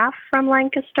and a half from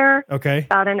Lancaster. Okay.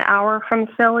 About an hour from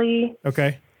Philly.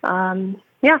 Okay.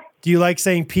 Yeah. Do you like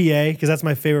saying PA? Because that's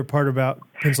my favorite part about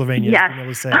Pennsylvania. Yes. Being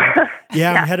able to say that.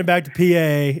 Yeah, I'm heading back to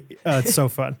PA. It's so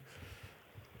fun.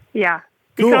 Yeah.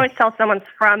 Cool. You can always tell someone's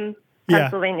from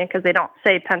Pennsylvania because they don't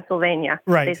say Pennsylvania.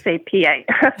 Right. They say PA.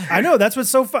 I know. That's what's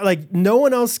so fun. Like, no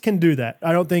one else can do that.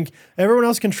 I don't think everyone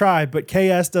else can try, but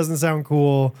KS doesn't sound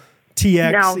cool.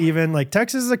 TX even. Like,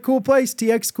 Texas is a cool place.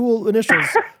 TX cool initials.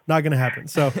 Not going to happen.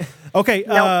 So, okay.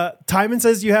 Timon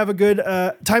says you have a good...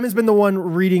 Timon's been the one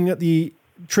reading the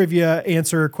trivia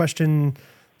answer question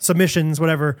submissions,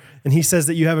 whatever, and he says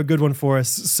that you have a good one for us.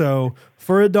 So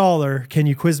for $1, can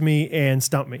you quiz me and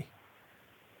stump me?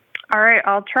 All right,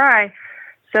 I'll try.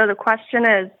 So the question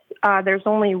is, there's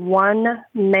only one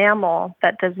mammal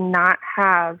that does not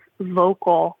have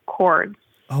vocal cords.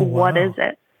 Oh, wow. What is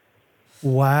it?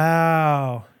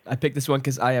 Wow. I picked this one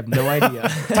because I have no idea.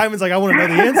 Timon's like, I want to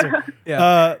know the answer.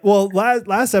 Yeah. Well,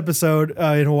 last episode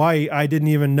in Hawaii, I didn't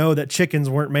even know that chickens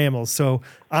weren't mammals. So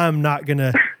I'm not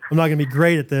gonna be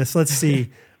great at this. Let's see.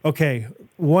 Okay,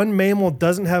 one mammal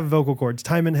doesn't have vocal cords.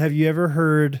 Timon, have you ever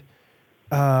heard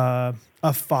a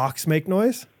fox make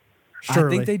noise?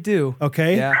 Surely. I think they do.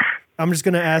 Okay. Yeah. I'm just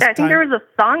gonna ask. I think there was a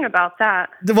song about that.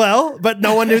 Well, but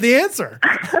no one knew the answer.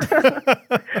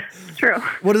 True.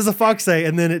 What does the fox say?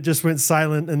 And then it just went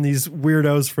silent, and these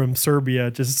weirdos from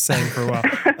Serbia just sang for a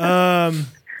while.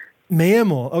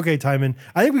 Mammal. Okay, Timon.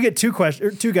 I think we get two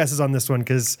guesses on this one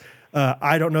because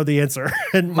I don't know the answer,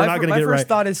 and we're not going to get it right. My first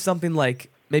thought is something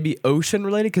like maybe ocean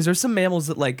related because there's some mammals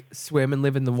that like swim and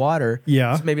live in the water.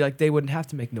 Yeah. So maybe like they wouldn't have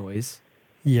to make noise.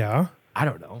 Yeah. I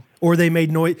don't know. Or they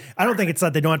made noise. I don't think it's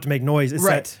that they don't have to make noise. It's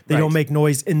that they don't make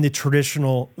noise in the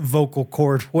traditional vocal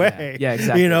cord way. Yeah,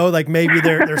 exactly. You know, like maybe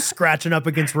they're scratching up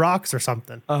against rocks or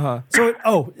something. Uh-huh. So,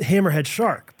 hammerhead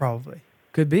shark, probably.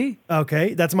 Could be.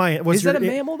 Okay, that's my... Is that a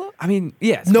mammal, though? I mean,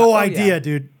 yes. No idea,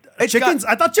 dude. Chickens?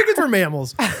 I thought chickens were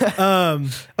mammals.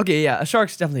 Okay, yeah, a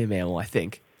shark's definitely a mammal, I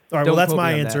think. All right, well, that's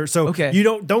my answer. So you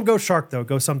don't go shark, though.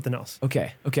 Go something else.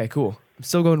 Okay, cool. I'm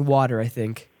still going water, I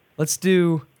think. Let's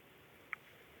do...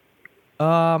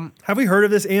 Have we heard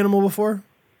of this animal before?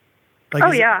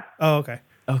 Like, yeah. Oh, okay.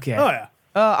 Okay. Oh, yeah.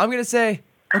 I'm going to say...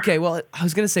 Okay, well, I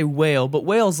was going to say whale, but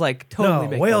whales like totally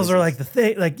make whales noises. are like the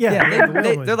thing. Like,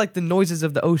 they're like the noises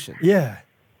of the ocean. Yeah.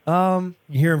 You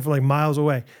hear them from like miles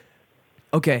away.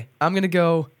 Okay, I'm going to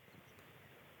go...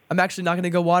 I'm actually not going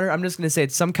to go water. I'm just going to say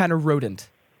it's some kind of rodent.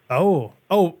 Oh,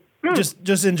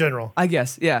 just in general. I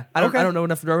guess, yeah. I don't know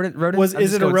enough rodent.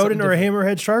 Is it a rodent or a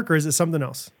hammerhead shark, or is it something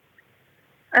else?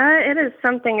 It is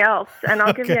something else, and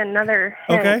I'll give you another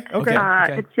hint.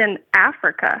 Okay. It's in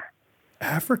Africa.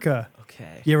 Africa.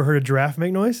 Okay. You ever heard a giraffe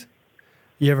make noise?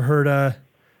 You ever heard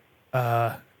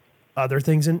other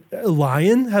things? Do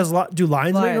lions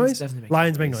make noise? Definitely make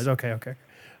Lions make noise. Okay.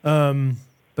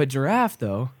 But giraffe,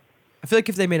 though, I feel like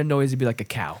if they made a noise, it'd be like a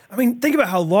cow. I mean, think about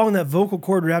how long that vocal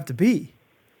cord would have to be.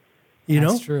 You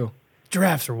know? That's true.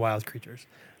 Giraffes are wild creatures.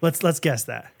 Let's guess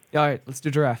that. All right, let's do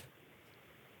giraffe.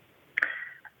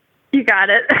 You got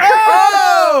it.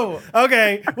 Oh!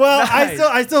 Okay. Well, Nice.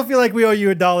 I still feel like we owe you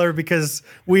 $1 because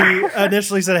we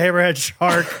initially said hammerhead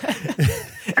shark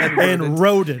and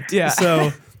rodent. Yeah.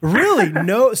 So really,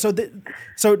 no. So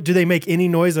do they make any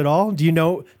noise at all? Do you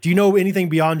know anything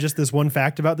beyond just this one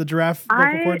fact about the giraffe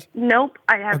vocal cords? Nope,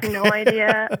 I have no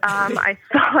idea. I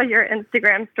saw your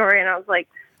Instagram story and I was like,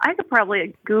 I could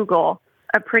probably Google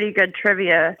a pretty good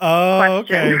trivia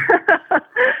question.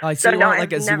 Okay. So you want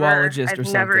like a zoologist or I've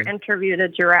something. never interviewed a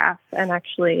giraffe and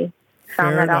actually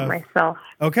found Fair that out enough. myself.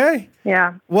 Okay.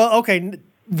 Yeah. Well, okay.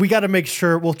 We got to make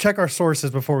sure we'll check our sources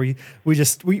before we don't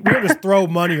just throw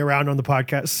money around on the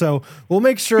podcast. So we'll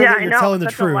make sure Yeah, that I you're know. telling the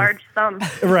Such truth. a large sum.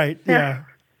 Right. Yeah.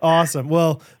 Awesome.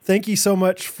 Well, thank you so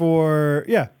much for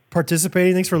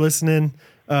participating. Thanks for listening.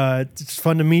 It's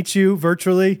fun to meet you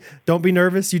virtually. Don't be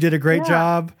nervous. You did a great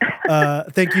job.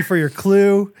 Thank you for your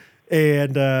clue.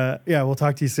 And we'll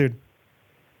talk to you soon.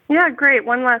 Yeah, great.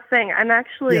 One last thing. I'm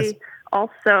actually Yes.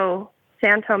 also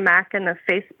Santo Mac in the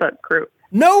Facebook group.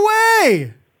 No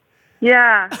way.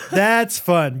 Yeah. That's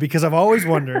fun because I've always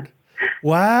wondered.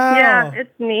 Wow. Yeah,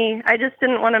 it's me. I just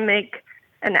didn't want to make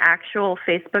an actual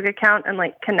Facebook account and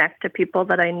like connect to people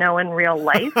that I know in real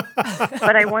life,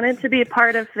 but I wanted to be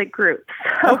part of the group.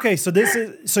 Okay, so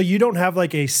you don't have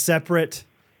like a separate,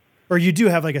 or you do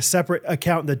have like a separate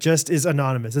account that just is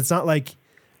anonymous. It's not like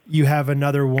you have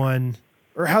another one,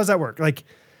 or how does that work? Like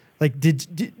did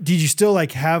you still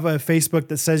like have a Facebook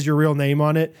that says your real name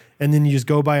on it, and then you just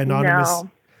go by anonymous? No.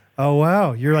 Oh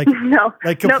wow, you're like No,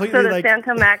 like completely So the like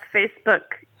Santo Mac Facebook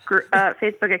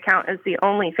account is the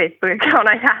only Facebook account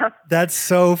I have. that's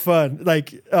so fun.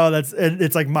 Like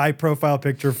it's like my profile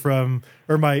picture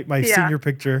or my senior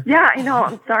picture. Yeah, I know.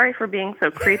 I'm sorry for being so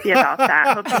creepy about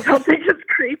that. Hope you don't think it's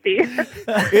creepy.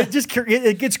 It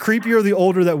gets creepier the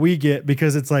older that we get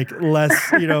because it's like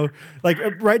less, like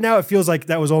right now it feels like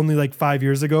that was only like 5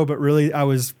 years ago, but really I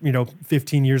was,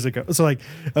 15 years ago. So like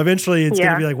eventually it's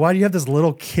going to be like, why do you have this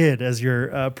little kid as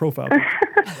your profile picture?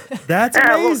 That's A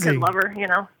little amazing. kid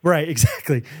lover, Right,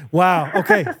 exactly. Wow.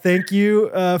 Okay. Thank you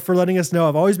for letting us know.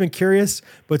 I've always been curious,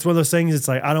 but it's one of those things. It's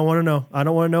like, I don't want to know. I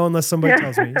don't want to know unless somebody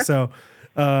tells me. So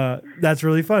that's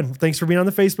really fun. Thanks for being on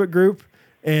the Facebook group.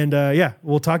 And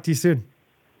we'll talk to you soon.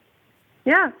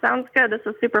 Yeah, sounds good. This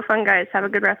was super fun, guys. Have a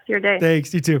good rest of your day.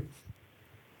 Thanks. You too.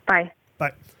 Bye.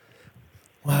 Bye.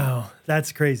 Wow.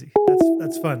 That's crazy.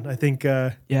 That's fun. I think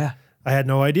I had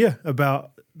no idea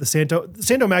about the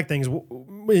Santo Mac thing is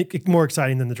more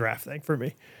exciting than the draft thing for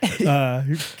me.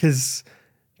 Because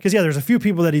there's a few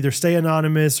people that either stay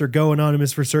anonymous or go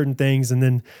anonymous for certain things, and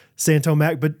then Santo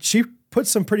Mac, but she puts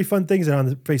some pretty fun things on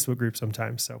the Facebook group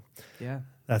sometimes. So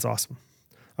that's awesome.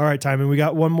 All right, Timon, we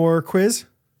got one more quiz.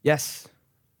 Yes.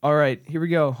 All right, here we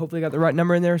go. Hopefully I got the right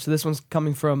number in there. So this one's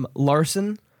coming from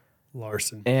Larson.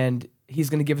 And he's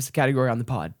going to give us a category on the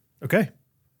pod. Okay.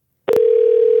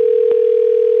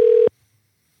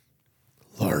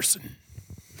 Larson.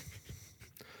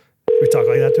 We talk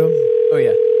like that to him? Oh,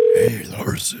 yeah. Hey,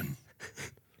 Larson.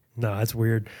 No, that's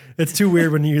weird. It's too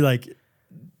weird when you like,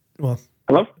 well.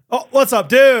 Hello? Oh, what's up,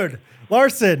 dude?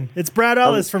 Larson, it's Brad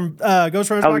Ellis from Ghost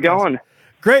Runners How's it Podcast. going?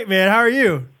 Great, man. How are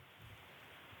you?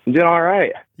 I'm doing all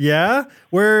right. Yeah?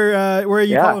 Where are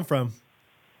you calling from?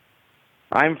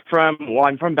 I'm from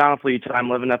Bountiful, Utah. I'm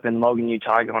living up in Logan,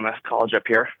 Utah, going to college up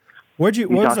here. What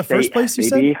was the first place you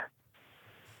said?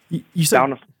 You said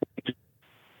Bountiful.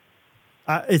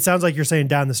 it sounds like you're saying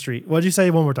down the street. What'd you say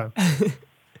one more time?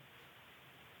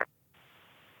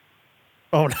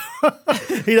 Oh no.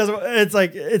 He doesn't it's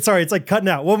like cutting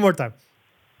out. One more time.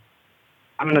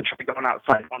 I'm gonna try going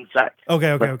outside one sec.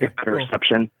 Okay. Let's get better Cool.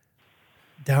 reception.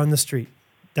 Down the street.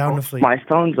 Down the fleet. My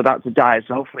phone's about to die,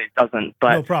 so hopefully it doesn't.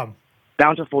 But No problem.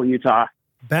 Bountiful, Utah.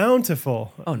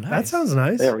 Bountiful. Oh, nice. That sounds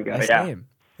nice. There we go. Nice yeah. name.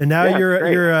 And now Yeah,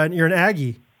 great. you're an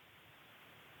Aggie.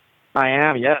 I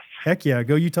am, yes. Heck yeah,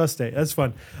 go Utah State. That's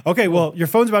fun. Okay, well, your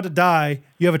phone's about to die.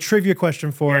 You have a trivia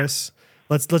question for us.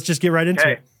 Let's just get right into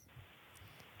Okay. it.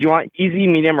 You want easy,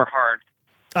 medium, or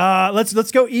hard? Let's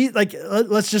go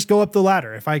let's just go up the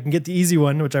ladder. If I can get the easy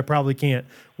one, which I probably can't,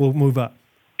 we'll move up.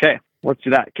 Okay, let's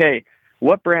do that. Okay,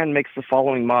 what brand makes the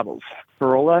following models?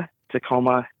 Corolla,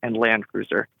 Tacoma, and Land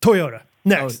Cruiser. Toyota.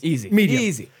 Next. Oh, easy. Medium.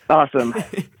 Easy. Awesome.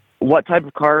 What type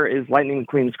of car is Lightning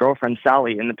McQueen's girlfriend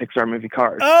Sally in the Pixar movie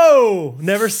Cars? Oh,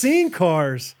 never seen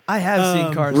Cars. I have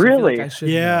seen Cars. so I feel really? like I should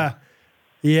Yeah. know.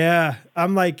 Yeah.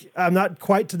 I'm not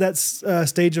quite to that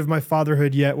stage of my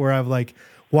fatherhood yet where I've like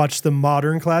watch the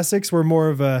modern classics. We're more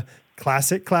of a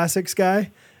classics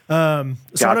guy. So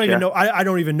gotcha. I don't even know. I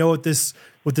don't even know what this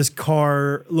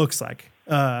car looks like.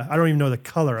 I don't even know the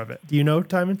color of it. Do you know,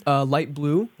 Timon? Light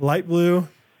blue. Light blue.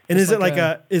 And is it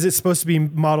like is it supposed to be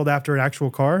modeled after an actual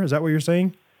car? Is that what you're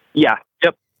saying? Yeah.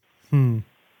 Yep.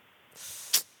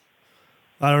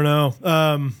 I don't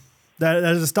know. That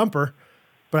is a stumper,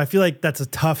 but I feel like that's a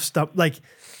tough stump. Like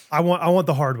I want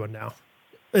the hard one now,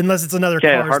 unless it's another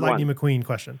Cars Lightning McQueen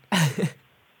question.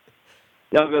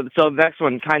 No, so the next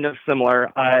one, kind of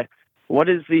similar. What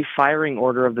is the firing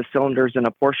order of the cylinders in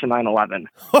a Porsche 911?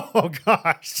 Oh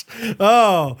gosh.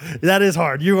 Oh, that is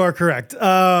hard. You are correct.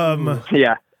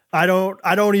 Yeah. I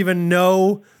don't even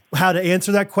know how to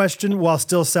answer that question while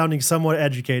still sounding somewhat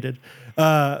educated.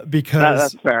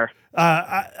 Because that's fair.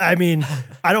 I mean,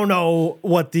 I don't know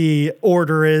what the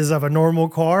order is of a normal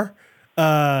car.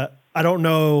 I don't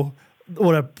know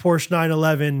what a Porsche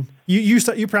 911.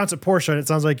 You pronounce it Porsche, and it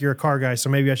sounds like you're a car guy, so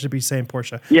maybe I should be saying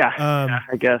Porsche. Yeah,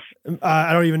 I guess.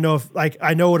 I don't even know if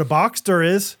I know what a Boxster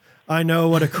is. I know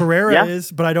what a Carrera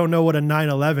is, but I don't know what a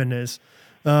 911 is.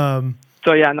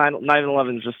 So yeah,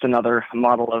 911 is just another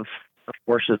model of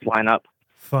Porsche's lineup.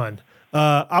 Fun.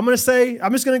 I'm just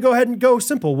gonna go ahead and go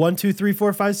simple. 1, 2, 3,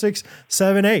 4, 5, 6,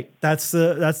 7, 8. That's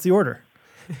the order.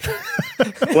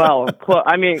 Well,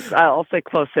 I'll say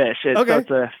close-ish. So it's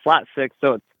a flat 6,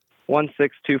 so it's 1,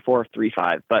 6, 2, 4, 3,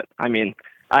 5. But I mean,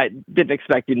 I didn't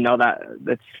expect you to know that.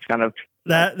 That's kind of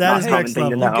that is next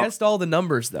level. You guessed all the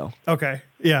numbers though. Okay,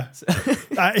 yeah,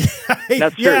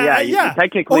 that's true. Yeah.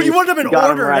 Technically, you wanted them in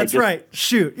order. Right. That's right.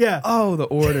 Shoot, yeah. Oh, the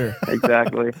order.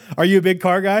 Exactly. Are you a big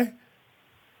car guy?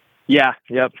 Yeah.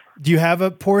 Yep. Do you have a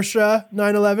Porsche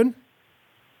 911?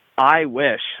 I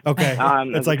wish. Okay.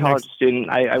 As a college student,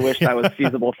 I wish that was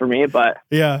feasible for me, but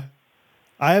yeah.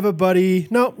 I have a buddy.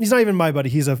 No, he's not even my buddy.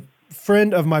 He's a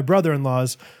friend of my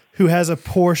brother-in-law's who has a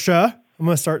Porsche. I'm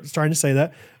going to start starting to say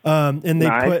that. And they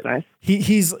nice.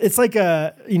 He's it's like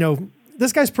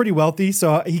this guy's pretty wealthy.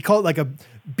 So he called it like a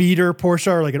beater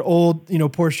Porsche or like an old,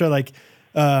 Porsche, like,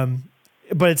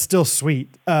 but it's still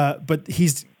sweet. But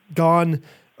he's gone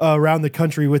around the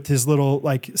country with his little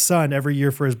like son every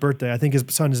year for his birthday. I think his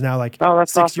son is now like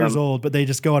 6 years old, but they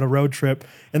just go on a road trip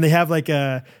and they have like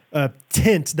a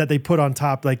tent that they put on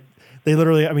top. Like they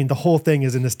literally, the whole thing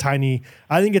is in this tiny,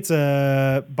 I think it's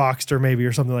a Boxster maybe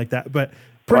or something like that, but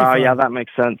pretty fun. Yeah, that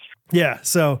makes sense. Yeah.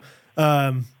 So,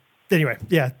 anyway,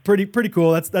 yeah, pretty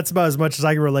cool. That's about as much as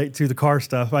I can relate to the car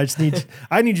stuff. I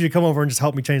need you to come over and just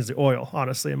help me change the oil,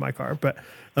 honestly, in my car. But,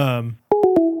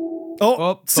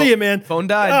 see you, man. Phone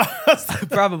died.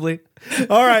 Probably.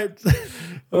 All right.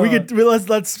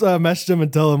 Let's message him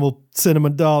and tell him we'll send him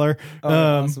 $1.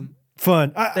 Awesome.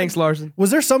 Fun. Thanks, Larson.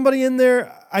 Was there somebody in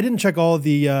there? I didn't check all of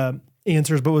the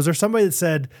answers, but was there somebody that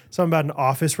said something about an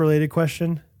office related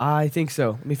question? I think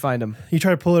so. Let me find him. You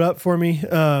try to pull it up for me.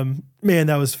 Man,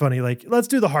 that was funny. Like, let's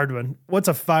do the hard one. What's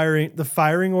the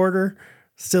firing order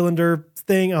cylinder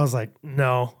thing? I was like,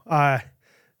 no, I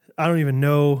don't even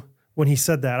know. When he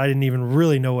said that, I didn't even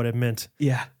really know what it meant.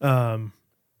 Yeah.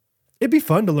 It'd be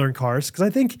fun to learn cars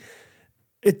because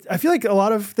I feel like a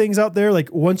lot of things out there,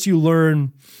 like once you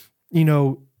learn,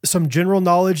 some general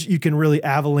knowledge, you can really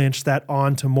avalanche that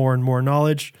on to more and more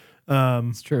knowledge.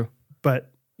 It's true.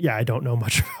 But yeah, I don't know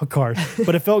much about cars,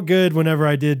 but it felt good whenever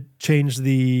I did change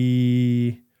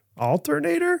the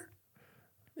alternator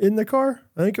in the car.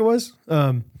 I think it was.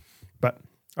 But all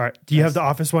right. Do you have the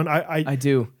office one? I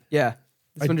do. Yeah.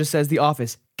 This one just says The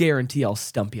Office. Guarantee I'll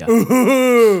stump you.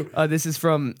 This is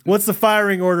from... What's the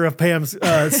firing order of Pam's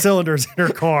cylinders in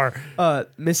her car?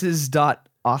 Mrs.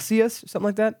 Osius, something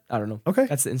like that. I don't know. Okay.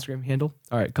 That's the Instagram handle.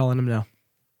 All right, calling him now.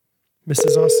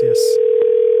 Mrs. Osius.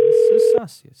 Mrs.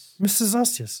 Osius. Mrs.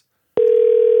 Osius.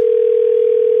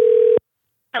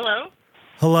 Hello?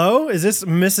 Hello? Is this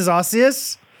Mrs.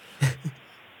 Osius?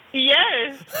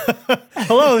 Yes.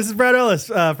 Hello, this is Brad Ellis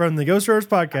from the Ghost Roars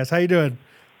podcast. How you doing?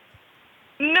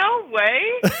 No way.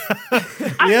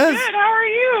 I'm Yes. good. How are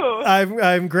you?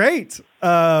 I'm great.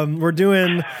 We're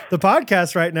doing the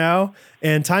podcast right now,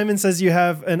 and Timon says you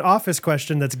have an office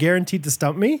question that's guaranteed to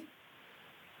stump me.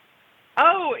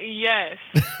 Oh, yes.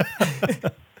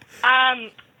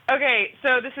 Okay,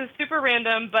 so this is super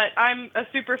random, but I'm a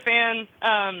super fan,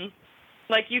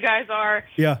 like you guys are.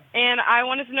 Yeah. And I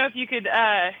wanted to know if you could,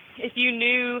 if you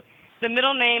knew the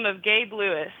middle name of Gabe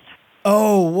Lewis.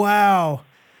 Oh, wow.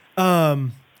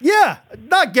 Yeah,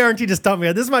 not guaranteed to stump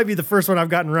me. This might be the first one I've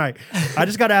gotten right. I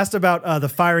just got asked about the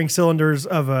firing cylinders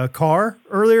of a car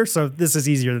earlier, so this is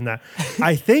easier than that.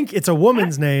 I think it's a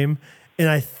woman's name, and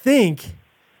I think,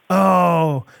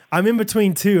 I'm in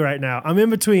between two right now. I'm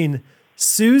in between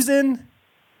Susan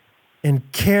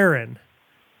and Karen,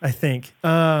 I think.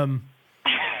 Am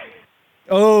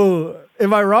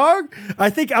I wrong?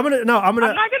 I think I'm not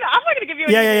gonna give you.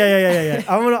 Yeah.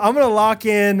 I'm gonna lock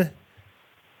in.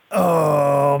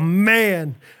 Oh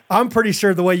man, I'm pretty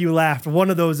sure the way you laughed, one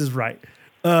of those is right.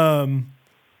 I'm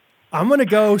gonna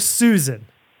go Susan.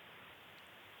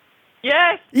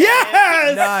 Yes.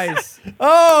 Yes. Nice.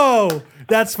 Oh,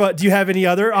 that's fun. Do you have any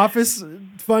other office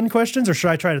fun questions, or should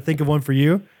I try to think of one for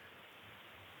you?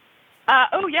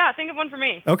 Think of one for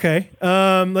me. Okay.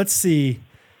 Let's see.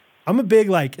 I'm a big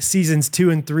like seasons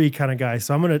 2 and 3 kind of guy,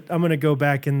 so I'm gonna go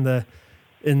back in the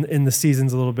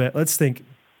seasons a little bit. Let's think.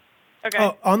 Okay.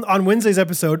 Oh, on Wednesday's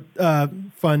episode,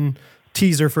 fun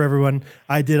teaser for everyone.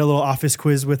 I did a little office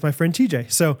quiz with my friend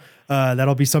TJ, so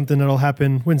that'll be something that'll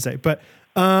happen Wednesday. But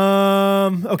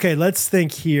okay, let's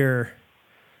think here.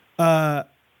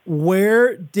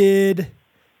 Where did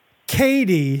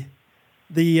Katie,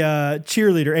 the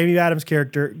cheerleader, Amy Adams'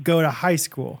 character, go to high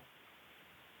school?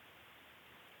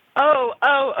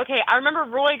 Oh, okay. I remember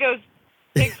Roy goes,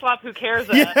 "Pig slop, who cares?"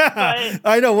 Yeah,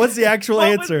 I know. What's the actual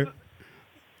answer?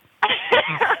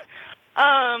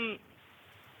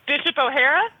 Bishop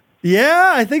O'Hara?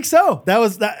 Yeah, I think so. That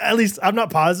was that. At least I'm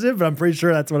not positive, but I'm pretty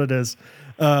sure that's what it is.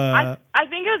 I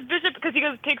think it was Bishop because he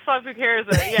goes, "Pig slop, who cares?"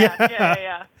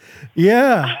 Yeah.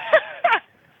 Yeah.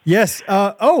 Yes.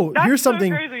 Here's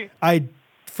something so crazy. I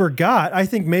forgot. I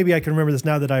think maybe I can remember this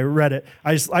now that I read it.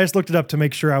 I just looked it up to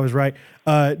make sure I was right.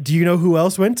 Do you know who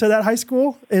else went to that high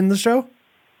school in the show?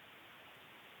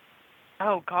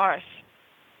 Oh gosh.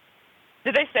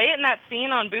 Did they say it in that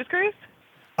scene on Booze Cruise?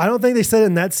 I don't think they said it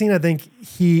in that scene. I think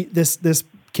this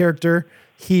character,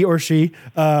 he or she,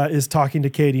 is talking to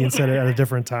Katie and said it at a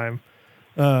different time.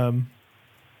 But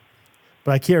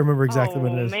I can't remember exactly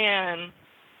what it is. Oh man,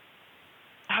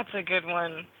 that's a good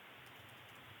one.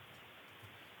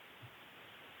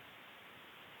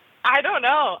 I don't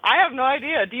know. I have no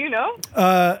idea. Do you know?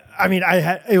 I mean,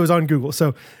 it was on Google,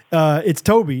 so it's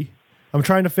Toby. I'm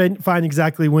trying to find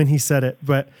exactly when he said it,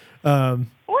 but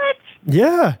what?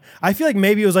 Yeah, I feel like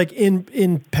maybe it was like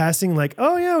in passing, like,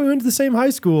 oh yeah, we went to the same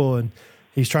high school, and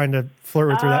he's trying to flirt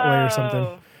with her that way or something.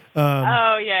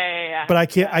 Yeah. But I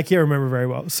can't remember very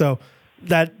well, so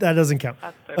that doesn't count.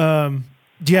 That's so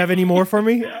Do you have any more for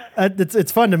me?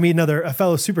 It's fun to meet a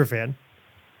fellow super fan.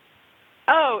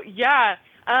 Oh yeah.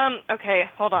 Okay,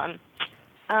 hold on.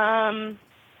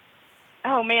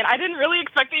 Oh man, I didn't really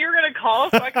expect that you were gonna call,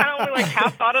 so I kind of only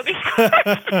half thought of these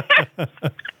questions.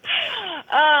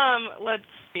 Let's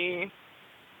see.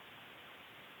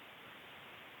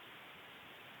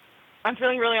 I'm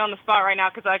feeling really on the spot right now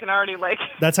because I can already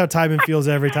That's how Timon feels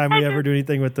every time we ever do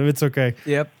anything with them. It's okay.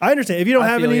 Yep. I understand. If you don't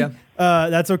have any,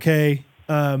 that's okay.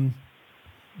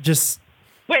 Just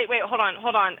wait.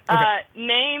 Hold on. Okay.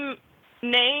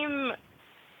 Name.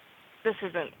 This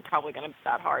isn't probably going to be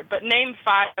that hard, but name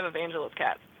 5 of Angela's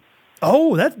cats.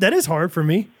 Oh, that is hard for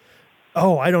me.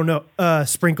 Oh, I don't know.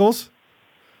 Sprinkles,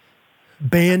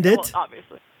 Bandit, Well,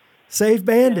 obviously. Save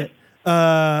Bandit.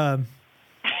 Yes.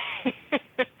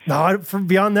 No,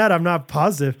 beyond that, I'm not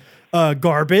positive.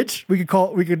 Garbage. I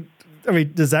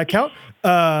mean, does that count?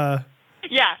 Yeah.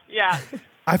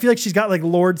 I feel like she's got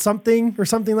Lord something or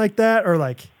something like that, or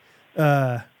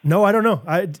no, I don't know.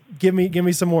 Give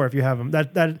me some more if you have them.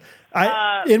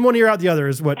 In one ear out the other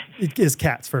is what is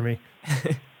cats for me.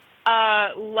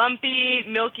 Lumpy,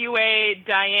 Milky Way,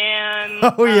 Diane.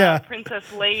 Oh yeah,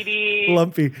 Princess Lady.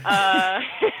 Lumpy.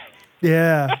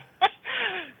 Yeah.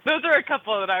 Those are a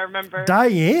couple that I remember.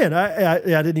 Diane, I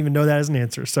didn't even know that as an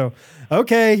answer. So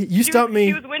okay, you stumped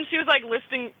me. When she was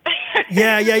listing.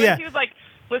 Yeah. She was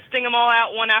listing them all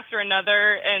out one after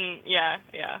another, and yeah.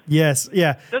 Yes,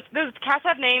 yeah. Those cats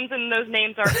have names, and those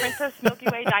names are Princess, Milky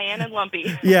Way, Diane, and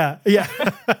Lumpy. Yeah.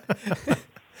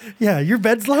 Yeah, your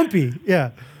bed's lumpy.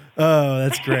 Yeah. Oh,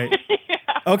 that's great. Yeah.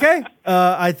 Okay.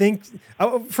 I think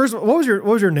first, what was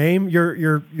your name?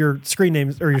 Your screen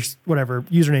name or your whatever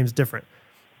username is different.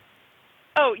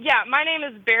 Oh yeah, my name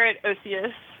is Barrett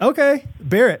Osius. Okay,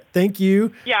 Barrett. Thank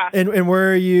you. Yeah. And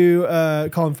where are you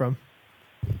calling from?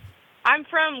 I'm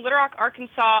from Little Rock,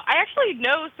 Arkansas. I actually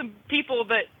know some people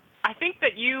that I think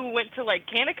that you went to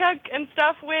Kanakuk and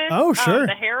stuff with. Oh, sure.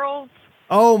 The Heralds.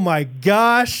 Oh my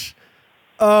gosh.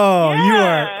 Oh, Yeah. You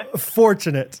are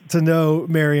fortunate to know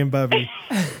Mary and Bubby.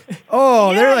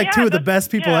 Oh, they're two of the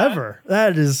best people ever.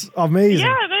 That is amazing.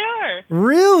 Yeah, they are.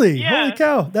 Really? Yeah. Holy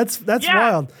cow. That's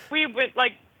wild. We would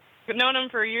known them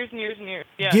for years and years and years.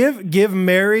 Yeah. Give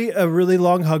Mary a really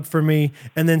long hug for me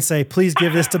and then say, please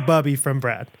give this to Bubby from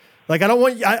Brad. I don't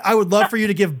want I would love for you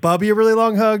to give Bubby a really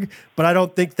long hug, but I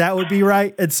don't think that would be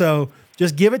right. And so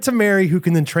Just give it to Mary, who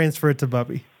can then transfer it to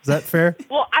Bubby. Is that fair?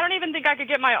 Well, I don't even think I could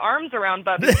get my arms around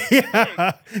Bubby.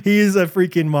 Yeah, he's a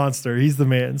freaking monster. He's the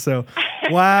man. So,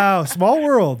 wow, small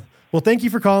world. Well, thank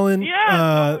you for calling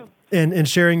and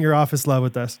sharing your office love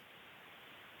with us.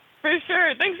 For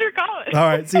sure. Thanks for calling. All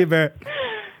right. See you, Barrett.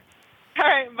 All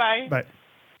right. Bye. Bye.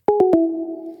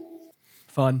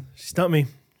 Fun. She stumped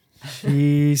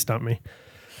me.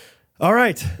 All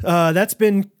right. That's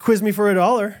been Quiz Me for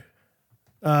 $1.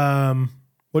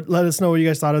 Let us know what you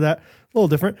guys thought of that. A little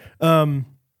different.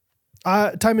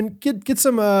 Timon, get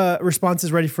some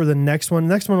responses ready for the next one.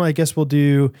 Next one I guess we'll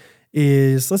do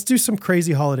is let's do some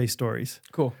crazy holiday stories.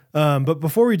 Cool. But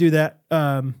before we do that,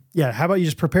 how about you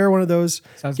just prepare one of those,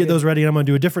 Sounds get good. those ready, and I'm going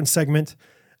to do a different segment,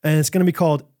 and it's going to be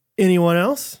called Anyone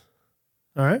Else?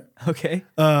 All right. Okay.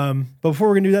 But before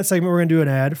we're going to do that segment, we're going to do an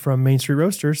ad from Main Street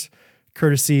Roasters,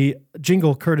 courtesy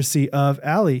of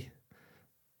Allie.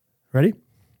 Ready?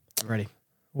 Ready.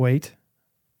 Wait.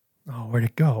 Oh, where'd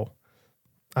it go?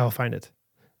 I will find it.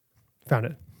 Found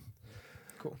it.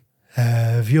 Cool.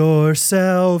 Have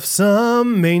yourself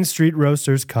some Main Street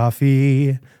Roasters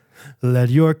coffee. Let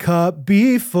your cup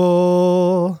be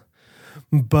full.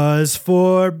 Buzz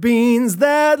for beans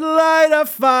that light a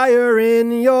fire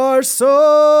in your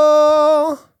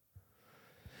soul.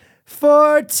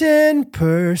 For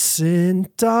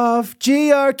 10% off,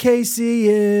 GRKC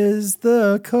is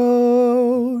the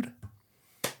code.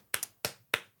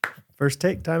 First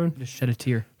take, Timon. Just shed a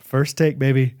tear. First take,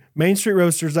 baby.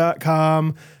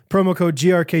 MainStreetRoasters.com. Promo code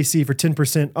GRKC for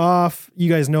 10% off. You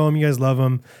guys know them. You guys love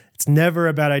them. It's never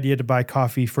a bad idea to buy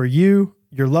coffee for you,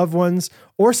 your loved ones,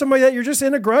 or somebody that you're just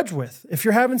in a grudge with. If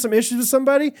you're having some issues with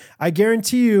somebody, I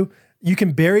guarantee you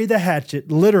can bury the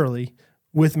hatchet literally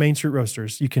with Main Street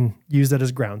Roasters. You can use that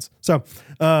as grounds. So,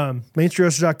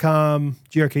 MainStreetRoasters.com,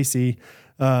 GRKC.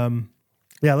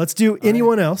 Let's do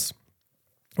Anyone Else.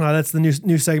 That's the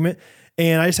new segment.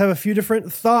 And I just have a few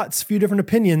different thoughts, a few different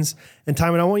opinions. And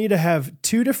Timon, I want you to have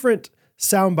two different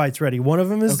sound bites ready. One of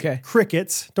them is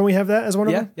crickets. Don't we have that as one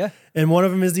of them? Yeah. And one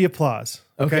of them is the applause.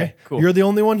 Okay, cool. You're the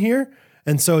only one here.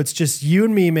 And so it's just you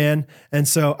and me, man. And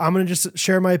so I'm going to just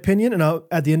share my opinion. And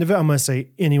at the end of it, I'm going to say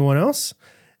anyone else.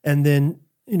 And then,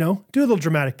 do a little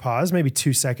dramatic pause, maybe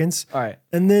 2 seconds. All right.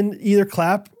 And then either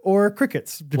clap or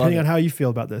crickets, depending on how you feel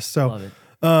about this. So,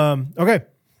 okay.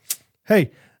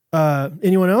 Hey,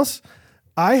 anyone else?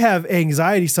 I have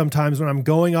anxiety sometimes when I'm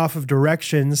going off of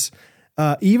directions,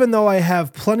 even though I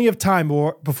have plenty of time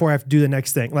before I have to do the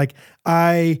next thing. Like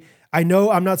I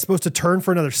know I'm not supposed to turn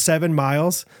for another 7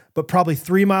 miles, but probably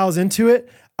 3 miles into it,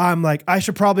 I'm like, I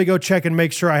should probably go check and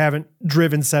make sure I haven't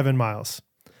driven 7 miles.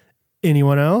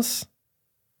 Anyone else?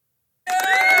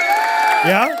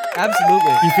 Yeah?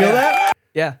 Absolutely. You feel that?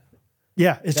 Yeah.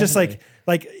 Yeah. It's definitely. Just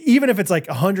like even if it's like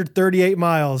 138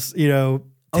 miles, take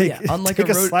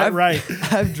a slight right.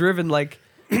 I've driven on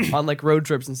road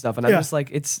trips and stuff, and I'm just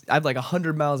like, I have like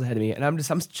 100 miles ahead of me, and I'm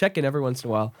checking every once in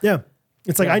a while. Yeah.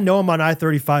 It's like, I know I'm on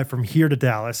I-35 from here to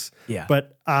Dallas, yeah,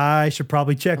 but I should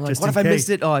probably check what just in in case. I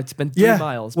missed it? Oh, it's been 3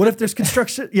 miles. What if there's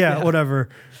construction? Whatever.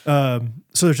 So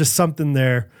there's just something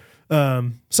there.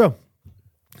 So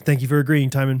thank you for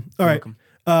agreeing, Timon. All right.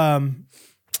 Welcome.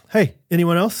 Hey,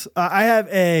 anyone else? I have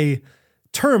a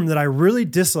term that I really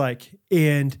dislike,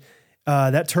 and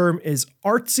that term is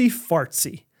artsy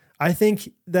fartsy. I think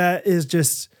that is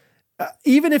just,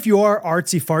 even if you are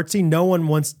artsy fartsy, no one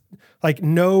wants, I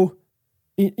think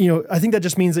that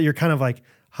just means that you're kind of like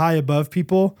high above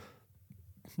people.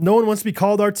 No one wants to be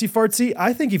called artsy fartsy.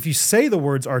 I think if you say the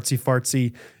words artsy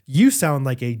fartsy, you sound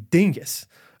like a dingus.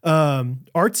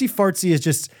 Artsy fartsy is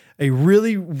just a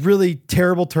really, really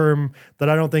terrible term that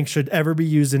I don't think should ever be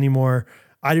used anymore.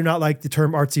 I do not like the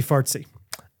term artsy fartsy.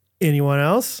 Anyone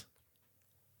else?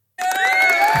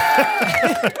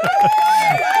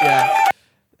 Yeah,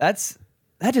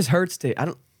 that just hurts to. I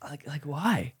don't like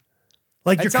why.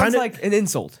 Like it you're sounds kind of like an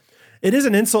insult. It is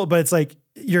an insult, but it's like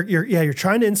you're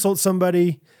trying to insult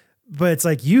somebody, but it's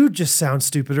like you just sound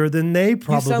stupider than they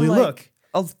probably look.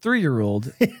 Like a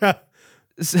 3-year-old.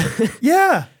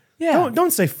 Yeah. Yeah.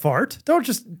 Don't say fart. Don't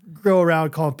just go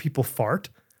around calling people fart.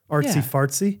 Artsy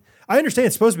fartsy. I understand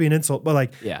it's supposed to be an insult,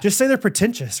 but just say they're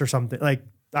pretentious or something. Like,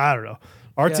 I don't know.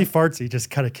 Artsy fartsy just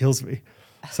kind of kills me.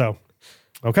 So,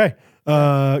 okay.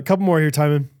 A couple more here,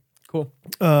 Timon. Cool.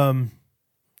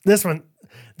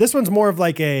 This one's more of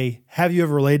like a, have you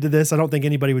ever related to this? I don't think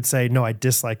anybody would say, no, I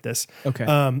dislike this. Okay.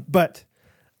 But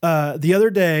the other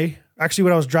day, actually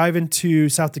when I was driving to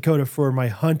South Dakota for my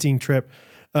hunting trip,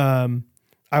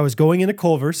 I was going into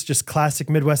Culver's, just classic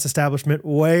Midwest establishment,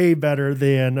 way better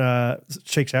than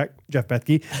Shake Shack, Jeff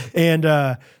Bethke. And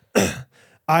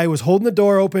I was holding the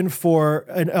door open for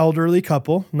an elderly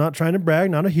couple, not trying to brag,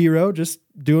 not a hero, just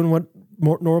doing what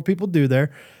normal people do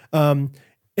there. And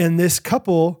this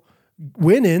couple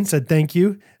went in, said thank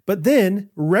you, but then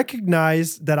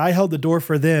recognized that I held the door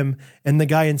for them, and the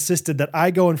guy insisted that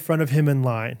I go in front of him in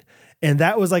line. And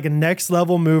that was like a next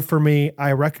level move for me.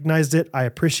 I recognized it. I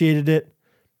appreciated it.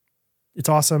 It's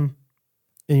awesome.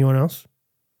 Anyone else?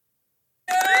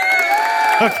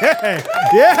 Okay.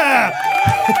 Yeah.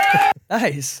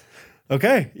 Nice.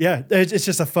 Okay. Yeah. It's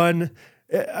just a fun,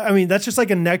 I mean, that's just like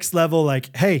a next level.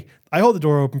 Like, hey, I hold the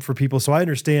door open for people. So I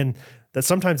understand that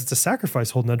sometimes it's a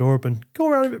sacrifice holding the door open. Go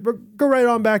right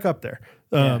on back up there.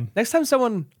 Next time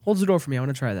someone holds the door for me, I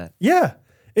want to try that. Yeah.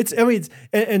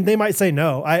 And they might say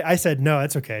no. I said, no,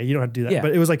 that's okay. You don't have to do that. Yeah.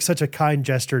 But it was like such a kind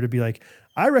gesture to be like,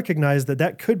 I recognize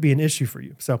that could be an issue for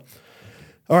you. So,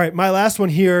 all right, my last one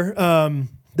here.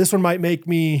 This one might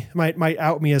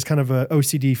out me as kind of a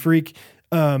OCD freak.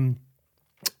 Anyone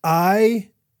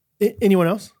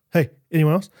else? Hey,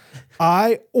 anyone else?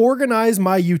 I organize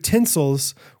my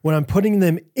utensils when I'm putting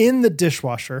them in the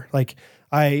dishwasher. Like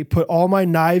I put all my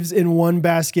knives in one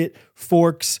basket,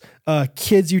 forks,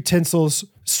 kids' utensils,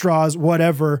 straws,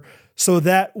 whatever, so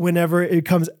that whenever it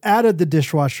comes out of the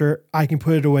dishwasher, I can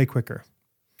put it away quicker.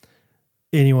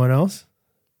 Anyone else?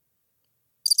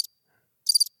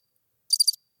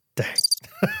 Dang.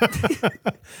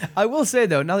 I will say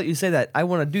though, now that you say that, I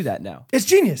want to do that now. It's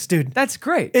genius, dude. That's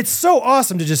great. It's so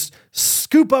awesome to just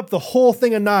scoop up the whole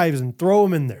thing of knives and throw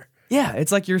them in there. Yeah,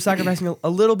 it's like you're sacrificing a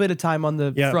little bit of time on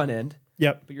the front end.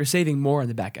 Yep. But you're saving more on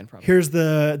the back end probably. Here's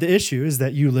the issue is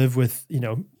that you live with,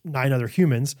 9 other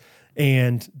humans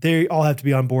and they all have to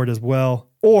be on board as well.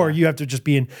 Or you have to just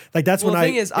be in, like, that's when the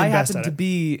thing is, I happen to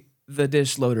be the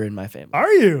dish loader in my family.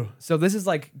 Are you? So this is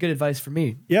like good advice for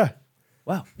me. Yeah.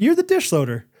 Wow. You're the dish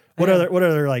loader. What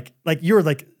other like you're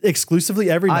like exclusively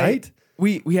every night?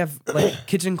 We have like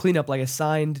kitchen cleanup, like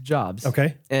assigned jobs.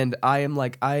 Okay. And I am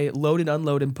like, I load and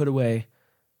unload and put away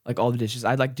like all the dishes.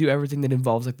 I like do everything that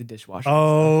involves like the dishwasher.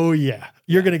 Oh yeah.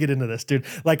 You're going to get into this, dude.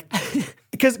 Like,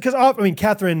 cause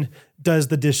Catherine does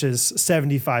the dishes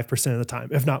 75% of the time,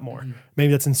 if not more.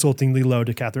 Maybe that's insultingly low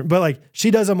to Catherine, but like she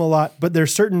does them a lot, but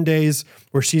there's certain days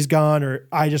where she's gone or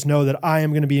I just know that I am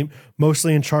going to be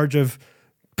mostly in charge of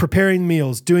preparing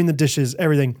meals, doing the dishes,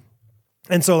 everything.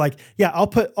 And so like, yeah, I'll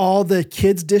put all the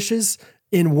kids' dishes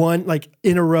in one, like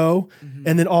in a row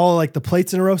and then all like the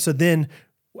plates in a row. So then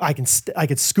I can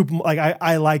scoop them. Like and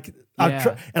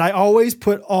I always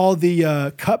put all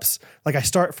the cups, like I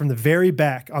start from the very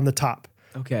back on the top.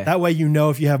 Okay. That way,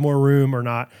 if you have more room or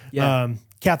not. Yeah.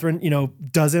 Catherine,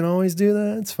 doesn't always do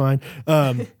that. It's fine.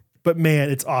 But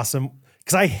man, it's awesome.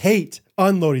 Cause I hate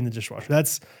unloading the dishwasher.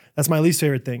 That's my least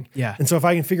favorite thing. Yeah. And so if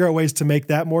I can figure out ways to make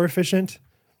that more efficient,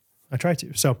 I try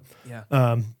to. So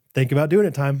think about doing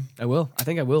it, Time. I will. I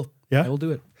think I will. Yeah. I will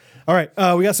do it. All right.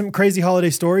 We got some crazy holiday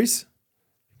stories.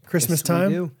 Christmas time.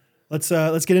 We do. Let's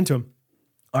get into them.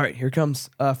 All right, here comes.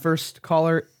 First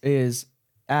caller is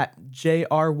at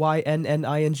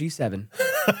JRYNNING7.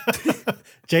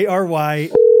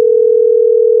 JRY.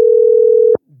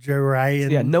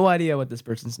 Jarian. Yeah, no idea what this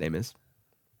person's name is.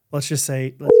 Let's guess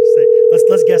their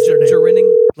name.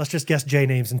 Let's just guess J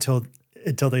names until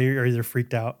they are either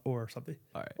freaked out or something.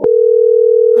 All right.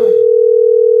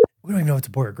 We don't even know if it's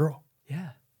a boy or girl.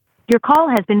 Yeah. Your call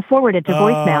has been forwarded to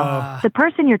voicemail. The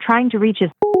person you're trying to reach is...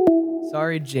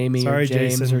 Sorry, Jamie, Sorry, or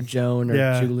James, Jason. or Joan,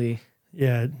 or Julie.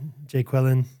 Yeah, Jay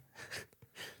Quellen.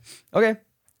 Okay.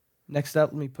 Next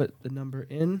up, let me put the number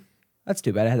in. That's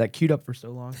too bad. I had that queued up for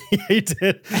so long. Yeah, you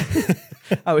did.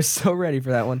 I was so ready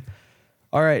for that one.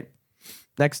 All right.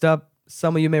 Next up,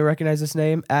 some of you may recognize this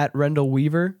name, at Rendell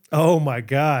Weaver. Oh my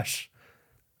gosh.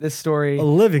 This story... A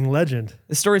living legend.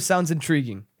 This story sounds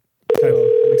intriguing. Okay.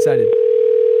 So I'm excited.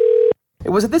 It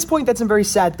was at this point that some very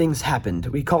sad things happened.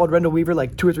 We called Rendell Weaver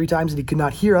like 2 or 3 times and he could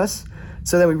not hear us.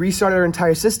 So then we restarted our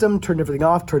entire system, turned everything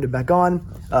off, turned it back on,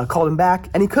 called him back,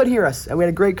 and he could hear us. And we had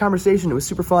a great conversation. It was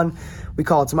super fun. We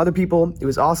called some other people. It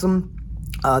was awesome.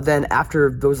 Then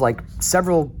after those like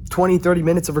several 20, 30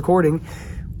 minutes of recording,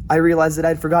 I realized that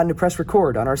I'd forgotten to press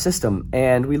record on our system.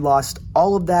 And we lost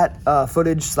all of that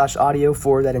footage/audio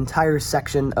for that entire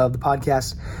section of the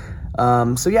podcast.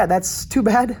 So yeah, that's too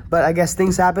bad, but I guess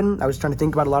things happen. I was trying to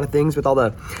think about a lot of things with all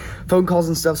the phone calls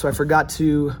and stuff, so I forgot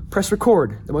to press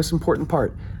record, the most important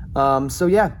part. So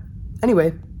yeah,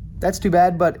 anyway, that's too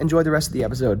bad, but enjoy the rest of the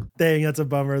episode. Dang, that's a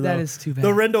bummer though. That is too bad.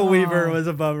 The Rendell Weaver was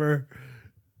a bummer.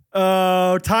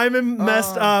 Oh, Timon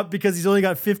messed up because he's only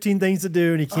got 15 things to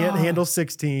do and he can't handle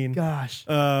 16. Gosh.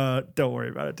 Don't worry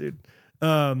about it, dude.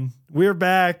 We're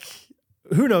back.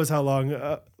 Who knows how long?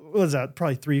 what was that?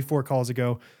 Probably 3-4 calls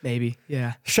ago. Maybe.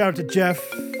 Yeah. Shout out to Jeff.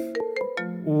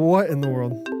 What in the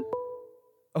world?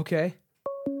 Okay.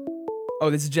 Oh,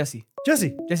 this is Jesse.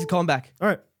 Jesse. Jesse, call him back. All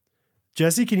right.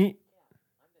 Jesse, can you?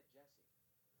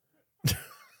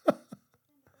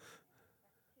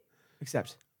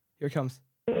 Accept. Here it comes.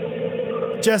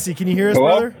 Jesse, can you hear us,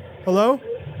 Hello? brother? Hello?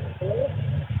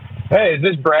 Hey, is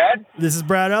this Brad? This is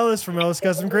Brad Ellis from Ellis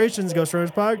Custom Creations, Ghost Runners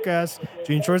Podcast,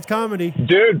 Gene Shorts Comedy.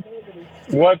 Dude,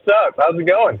 what's up? How's it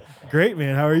going? Great,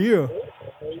 man. How are you?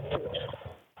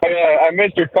 I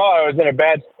missed your call. I was in a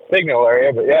bad signal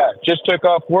area, but yeah, just took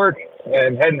off work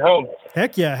and heading home.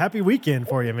 Heck yeah. Happy weekend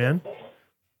for you, man.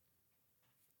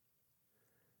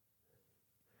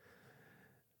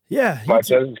 Yeah. But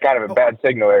this is kind of a bad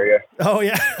signal area. Oh,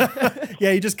 yeah.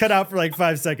 Yeah, you just cut out for like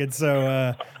 5 seconds.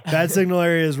 So bad signal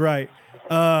area is right.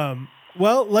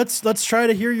 Well, let's try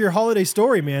to hear your holiday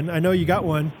story, man. I know you got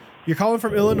one. You're calling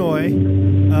from Illinois.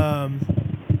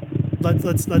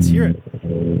 Let's hear it.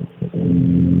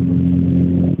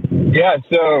 Yeah,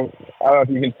 so I don't know if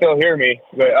you can still hear me,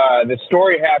 but the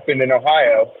story happened in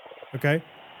Ohio. Okay.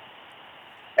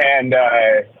 And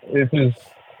this is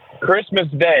Christmas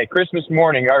Day, Christmas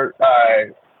morning.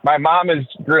 My mom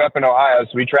grew up in Ohio,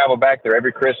 so we travel back there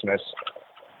every Christmas.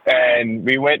 And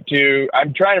we went to,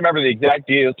 I'm trying to remember the exact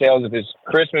details of this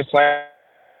Christmas land.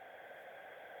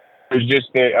 It was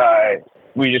just that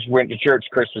we just went to church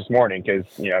Christmas morning because,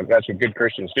 that's what good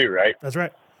Christians do, right? That's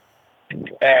right.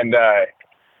 And,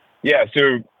 yeah,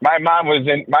 so my mom was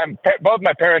both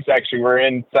my parents actually were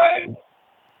inside.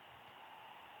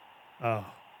 Oh.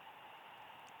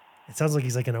 It sounds like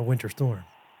he's like in a winter storm.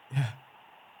 Yeah.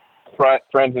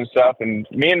 Friends and stuff, and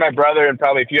me and my brother and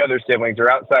probably a few other siblings are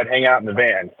outside hanging out in the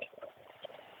van,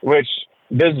 which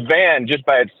this van just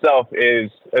by itself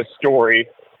is a story.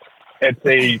 It's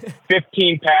a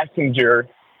 15-passenger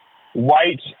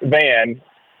white van,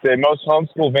 the most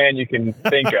homeschool van you can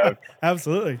think of.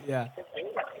 Absolutely. Yeah.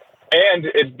 And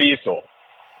it's diesel,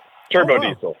 turbo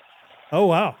diesel. Oh,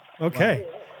 wow. Okay.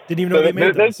 Wow. Didn't even know they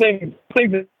made this thing.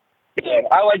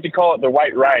 I like to call it the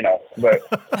White Rhino, but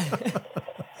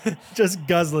just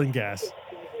guzzling gas.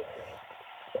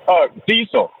 Oh,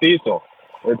 diesel.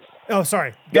 It's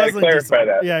sorry. Gotta clarify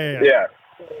that. Yeah.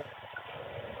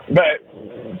 But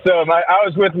so I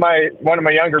was with one of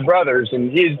my younger brothers,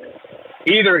 and he's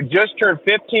either just turned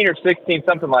 15 or 16,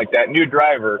 something like that, new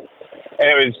driver, and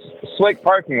it was slick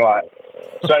parking lot.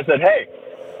 So I said, "Hey,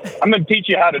 I'm going to teach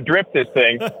you how to drift this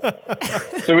thing."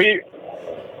 So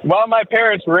while my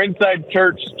parents were inside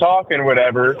church talking,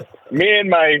 whatever, me and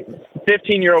my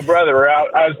 15-year-old brother were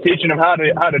out. I was teaching him how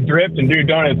to drift and do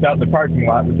donuts out in the parking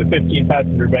lot with the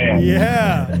 15-passenger van.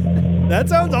 Yeah, that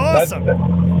sounds awesome.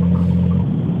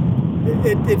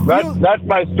 That's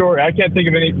my story. I can't think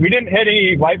of any. We didn't hit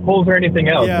any light poles or anything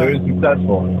else. Yeah. So it was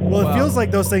successful. Well, it feels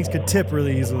like those things could tip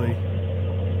really easily.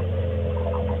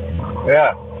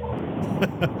 Yeah.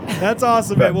 That's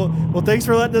awesome, man. Well, thanks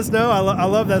for letting us know. I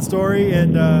love that story,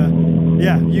 and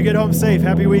yeah, you get home safe.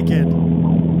 Happy weekend.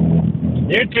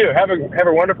 You too. Have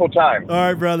a wonderful time. All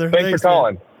right, brother. Thanks for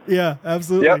calling. Man. Yeah,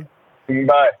 absolutely. Yep.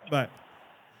 Bye. Bye.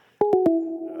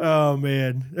 Oh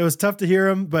man, it was tough to hear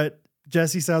him, but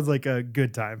Jesse sounds like a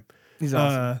good time. He's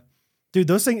awesome. Dude,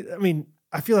 those things. I mean,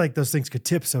 I feel like those things could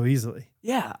tip so easily.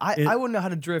 Yeah, I wouldn't know how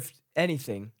to drift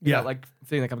anything without like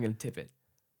feeling like I'm going to tip it.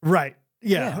 Right.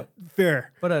 Yeah,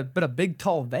 fair. But a big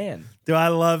tall van. Dude, I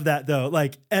love that though.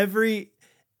 Like every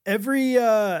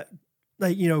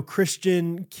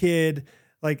Christian kid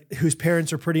like whose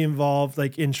parents are pretty involved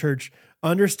like in church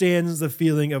understands the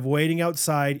feeling of waiting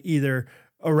outside either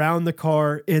around the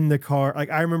car, in the car.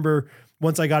 Like I remember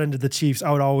once I got into the Chiefs,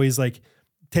 I would always like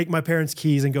take my parents'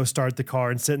 keys and go start the car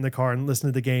and sit in the car and listen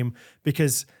to the game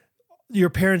because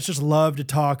your parents just love to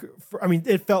talk.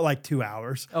 It felt like 2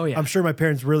 hours. Oh, yeah. I'm sure my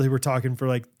parents really were talking for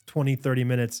like 20, 30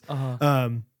 minutes. Uh-huh.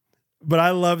 But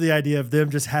I love the idea of them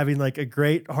just having like a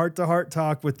great heart-to-heart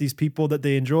talk with these people that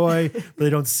they enjoy, but they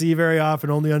don't see very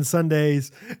often, only on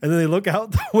Sundays. And then they look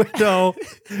out the window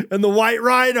and the White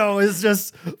Rhino is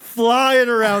just flying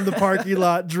around the parking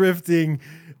lot, drifting.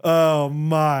 Oh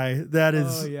my, that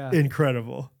is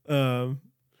incredible. And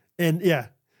yeah,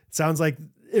 it sounds like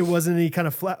it wasn't any kind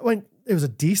of flat. It was a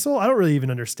diesel. I don't really even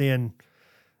understand.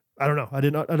 I don't know. I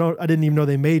didn't even know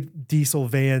they made diesel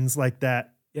vans like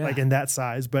that, like in that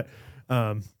size. But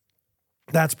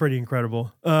that's pretty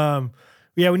incredible. Yeah,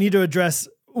 we need to address.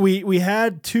 We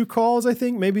had 2 calls, I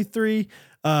think, maybe 3.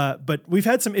 But we've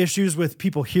had some issues with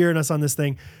people hearing us on this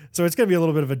thing, so it's going to be a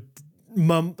little bit of a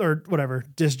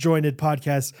disjointed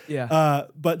podcast. Yeah.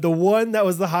 But the one that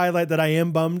was the highlight that I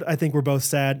am bummed. I think we're both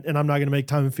sad, and I'm not going to make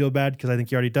Timon feel bad because I think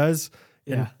he already does.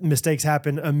 and mistakes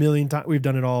happen a million times. We've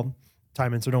done it all,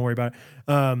 Timon, so don't worry about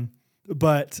it.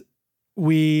 But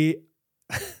we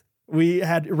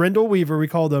had Rendell Weaver, we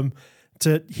called him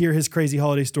to hear his crazy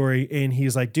holiday story. And he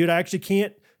was like, dude, I actually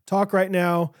can't talk right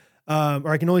now. Or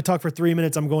I can only talk for 3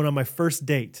 minutes. I'm going on my first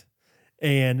date.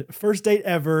 And first date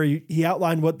ever. He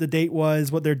outlined what the date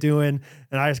was, what they're doing.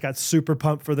 And I just got super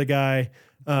pumped for the guy.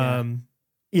 Going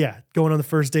on the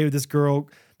first date with this girl,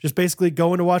 just basically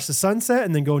going to watch the sunset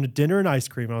and then going to dinner and ice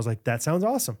cream. I was like, that sounds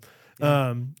awesome.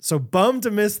 Yeah. So bummed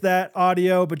to miss that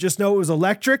audio, but just know it was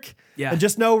electric. Yeah. And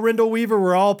just know, Rendell Weaver,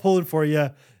 we're all pulling for you.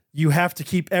 You have to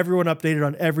keep everyone updated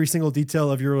on every single detail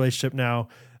of your relationship now.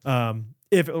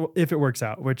 If it works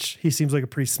out, which he seems like a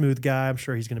pretty smooth guy. I'm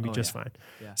sure he's going to be just fine.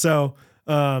 Yeah. So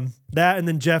that, and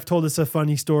then Jeff told us a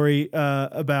funny story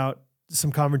about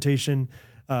some confrontation.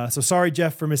 So sorry,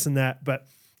 Jeff, for missing that. But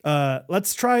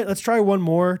let's try one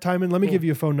more, Timon. Let me give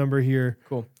you a phone number here.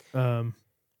 Cool.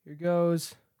 Here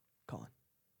goes. Colin.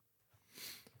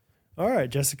 All right,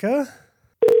 Jessica.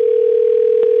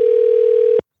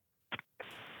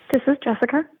 This is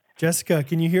Jessica. Jessica,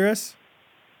 can you hear us?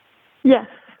 Yes.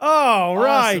 Oh,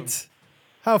 right. Awesome.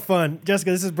 How fun.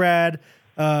 Jessica, this is Brad.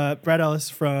 Brad Ellis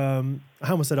from, I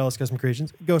almost said Ellis Custom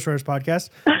Creations, Ghost Runners podcast.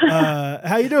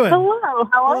 How you doing? Hello.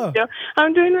 How are you?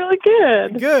 I'm doing really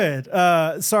good.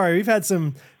 Good. Sorry, we've had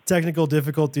some technical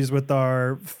difficulties with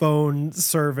our phone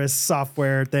service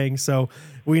software thing, so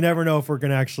we never know if we're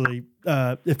going to actually,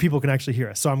 if people can actually hear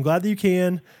us. So I'm glad that you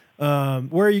can.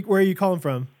 Where are you calling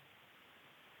from?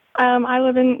 I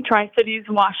live in Tri-Cities,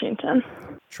 Washington.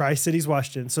 Tri-Cities,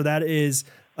 Washington. So that is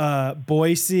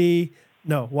Boise,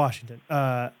 no, Washington.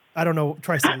 I don't know,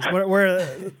 Tri-Cities.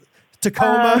 Where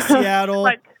Tacoma, Seattle,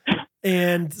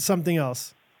 and something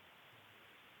else.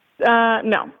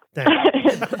 No.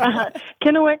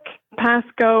 Kennewick,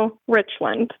 Pasco,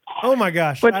 Richland. Oh my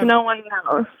gosh. Which no one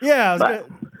knows. Yeah.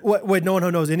 Wait, no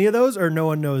one knows any of those, or no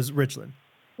one knows Richland?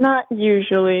 Not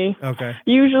usually. Okay.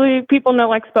 Usually people know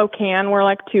like Spokane. We're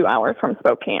like 2 hours from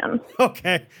Spokane.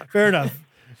 Okay. Fair enough.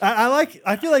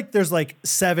 I feel like there's like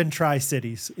 7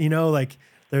 Tri-Cities, like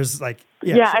there's like,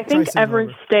 I think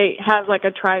every state has like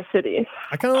a Tri-Cities.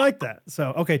 I kind of like that.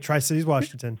 So, okay. Tri-Cities,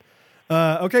 Washington.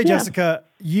 Okay. Jessica,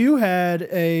 you had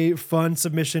a fun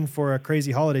submission for a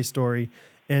crazy holiday story,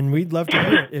 and we'd love to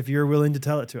hear it if you're willing to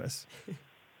tell it to us.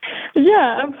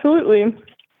 Yeah, absolutely.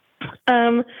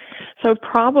 So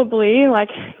probably like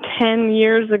 10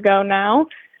 years ago now,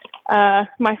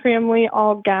 my family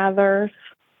all gathers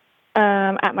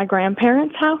at my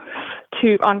grandparents' house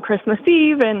on Christmas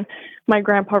Eve, and my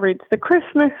grandpa reads the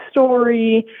Christmas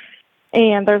story,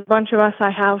 and there's a bunch of us. I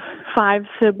have 5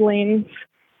 siblings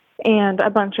and a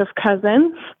bunch of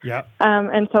cousins. Yeah.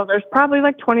 And so there's probably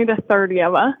like 20 to 30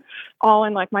 of us, all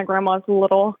in like my grandma's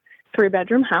little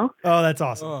 3-bedroom house. Oh, that's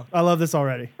awesome. Oh. I love this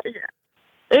already. Yeah.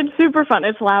 It's super fun.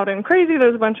 It's loud and crazy.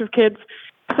 There's a bunch of kids.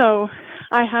 So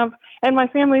and my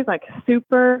family's like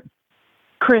super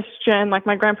Christian. Like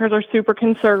my grandparents are super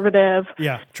conservative.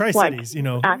 Yeah. Tri-Cities,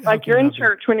 act like you're in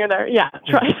church when you're there. Yeah.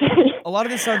 Tri-Cities. A lot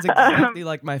of this sounds exactly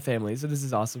like my family. So this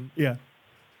is awesome. Yeah.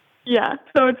 Yeah.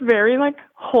 So it's very like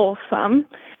wholesome.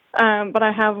 But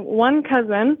I have one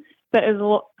cousin that is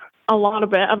a lot of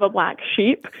bit of a black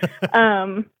sheep.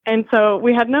 And so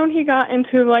we had known he got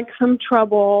into like some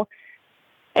trouble,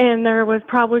 and there was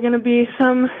probably going to be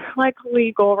some like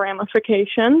legal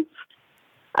ramifications.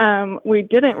 We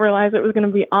didn't realize it was going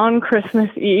to be on Christmas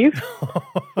Eve.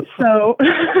 So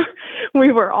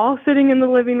we were all sitting in the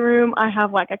living room. I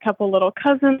have like a couple little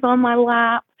cousins on my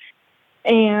lap.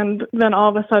 And then all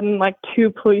of a sudden, like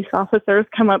 2 police officers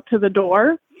come up to the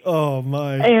door. Oh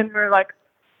my. And we're like,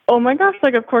 oh my gosh,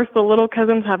 like of course the little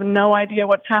cousins have no idea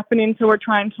what's happening. So we're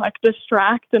trying to like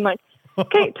distract and like,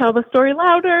 okay, tell the story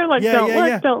louder. Like,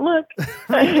 don't look.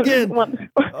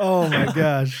 Oh my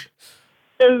gosh.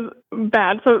 It was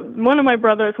bad. So one of my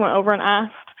brothers went over and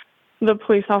asked the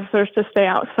police officers to stay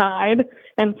outside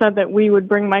and said that we would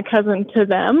bring my cousin to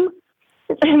them.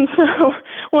 And so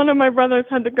one of my brothers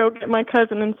had to go get my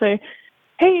cousin and say,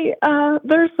 hey,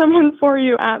 there's someone for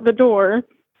you at the door.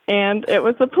 And it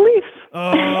was the police.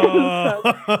 Oh.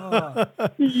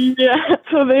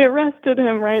 So they arrested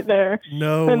him right there.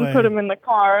 No and way. Put him in the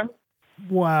car.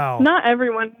 Wow. Not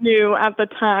everyone knew at the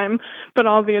time, but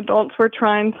all the adults were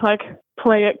trying to like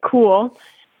play it cool.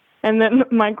 And then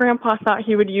my grandpa thought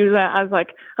he would use that as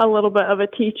like a little bit of a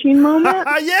teaching moment.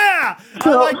 Yeah, I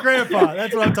like grandpa.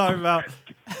 That's what I'm talking about.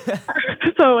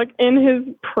 So like in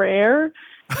his prayer,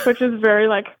 which is very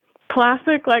like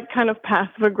classic, like kind of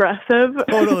passive aggressive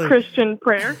Christian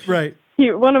prayer. Right.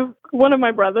 One of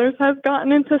my brothers has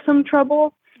gotten into some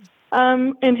trouble,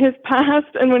 in his past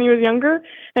and when he was younger.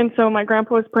 And so my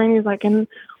grandpa was praying. He's like, and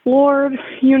Lord,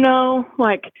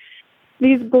 like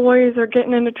these boys are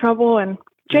getting into trouble. And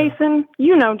Jason,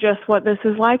 you know just what this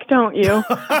is like, don't you?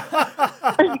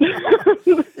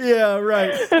 Yeah,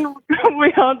 right. And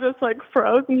we all just like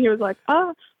froze. And he was like,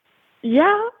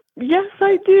 yeah, yes,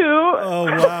 I do. Oh,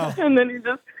 wow. And then he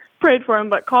just prayed for him,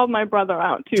 but called my brother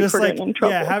out too just for like, getting in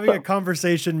trouble. Yeah, having a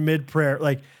conversation mid-prayer.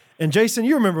 Like, and Jason,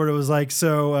 you remember what it was like.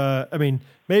 So, I mean,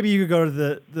 maybe you could go to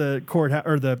the courthouse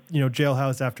or the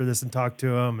jailhouse after this and talk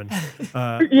to him. And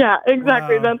yeah,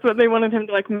 exactly. Wow. That's what they wanted him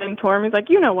to like mentor him. He's like,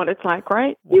 you know what it's like,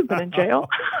 right? You've been in jail.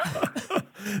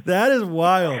 That is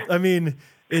wild. I mean,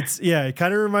 it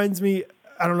kind of reminds me.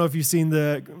 I don't know if you've seen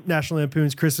the National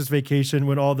Lampoon's Christmas Vacation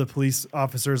when all the police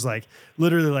officers like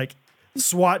literally like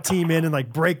SWAT team in and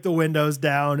like break the windows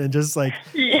down and just like,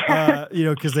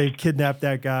 because they kidnapped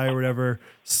that guy or whatever.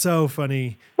 So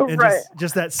funny. And Right.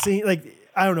 just that scene, like,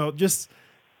 I don't know, just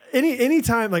any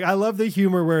time, like, I love the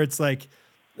humor where it's like,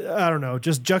 I don't know,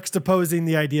 just juxtaposing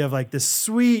the idea of like this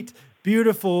sweet,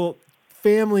 beautiful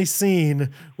family scene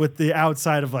with the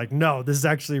outside of like, no, this is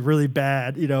actually really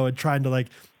bad, and trying to like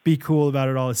be cool about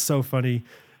it all is so funny.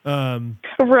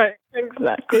 Right.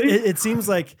 Exactly. It seems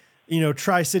like,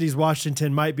 Tri-Cities,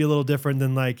 Washington might be a little different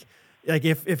than like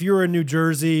if you were in New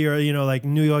Jersey or, like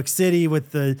New York City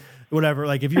with the whatever,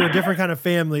 like if you're a different kind of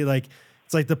family, like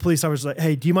it's like the police officer's like,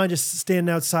 hey, do you mind just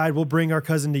standing outside? We'll bring our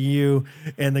cousin to you.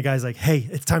 And the guy's like, hey,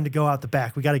 it's time to go out the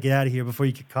back. We got to get out of here before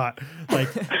you get caught. Like,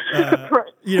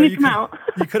 you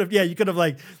could have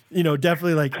like,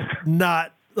 definitely like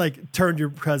not like turned your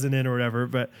cousin in or whatever.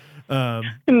 But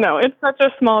no, it's such a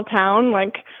small town.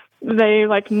 Like, they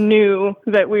like knew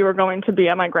that we were going to be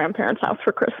at my grandparents' house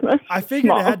for Christmas. I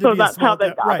figured it had to be that's a small how they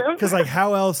town, got right? him. Because like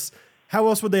how else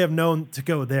would they have known to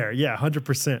go there? Yeah,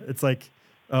 100%. It's like,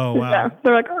 oh wow. Yeah,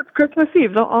 they're like, oh, it's Christmas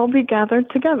Eve. They'll all be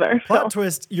gathered together. Plot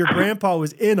twist: your grandpa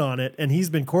was in on it, and he's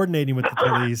been coordinating with the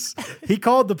police. He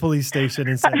called the police station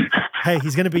and said, "Hey,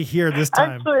 he's going to be here this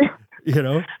time." Actually,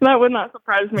 that would not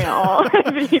surprise me at all.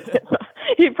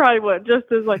 He probably would, just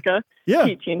as like a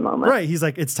teaching moment. Right. He's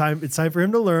like, it's time for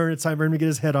him to learn. It's time for him to get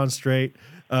his head on straight.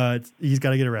 He's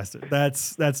got to get arrested.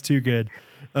 That's too good.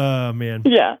 Man.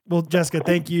 Yeah. Well, Jessica,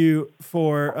 thank you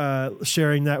for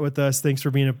sharing that with us. Thanks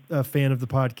for being a fan of the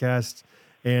podcast.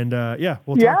 And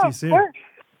we'll talk to you soon. Course.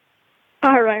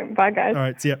 All right. Bye, guys. All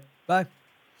right. See ya. Bye.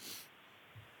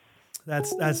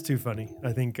 That's too funny.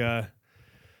 I think,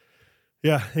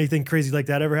 anything crazy like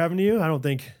that ever happened to you? I don't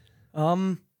think.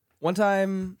 One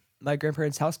time my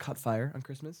grandparents' house caught fire on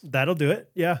Christmas. That'll do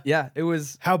it. Yeah. Yeah. It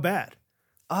was. How bad?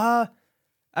 I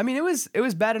mean, it was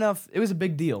bad enough. It was a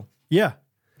big deal. Yeah.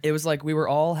 It was like we were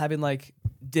all having like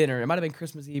dinner. It might have been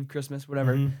Christmas Eve, Christmas,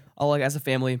 whatever. Mm-hmm. All like as a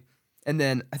family. And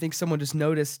then I think someone just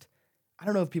noticed. I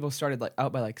don't know if people started like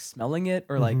out by like smelling it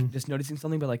or like just noticing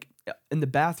something, but like in the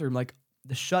bathroom, like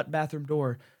the shut bathroom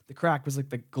door, the crack was like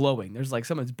the glowing. There's like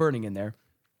someone's burning in there.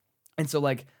 And so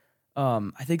like,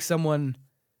 I think someone,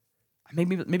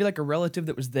 maybe like a relative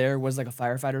that was there was like a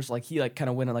firefighter. So like he like kind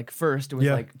of went in like first and was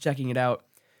like checking it out.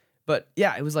 But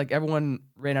yeah, it was like everyone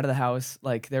ran out of the house.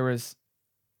 Like it was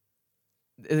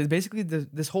basically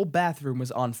this whole bathroom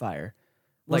was on fire.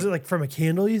 Was it like from a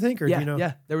candle, you think? Or yeah, do you know?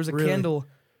 Yeah. There was a candle.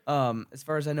 As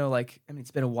far as I know, like, I mean,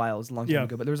 it's been a while. It was a long time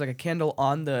ago. But there was like a candle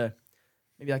on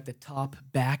maybe like the top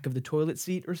back of the toilet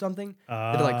seat or something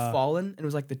that had like fallen. And it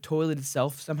was like the toilet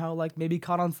itself somehow like maybe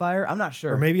caught on fire. I'm not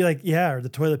sure. Or maybe like, or the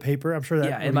toilet paper. I'm sure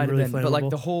that it might have really been.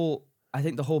 flammable. But like I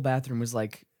think the whole bathroom was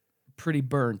like pretty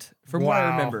burnt from what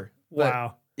I remember. But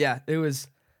wow. Yeah,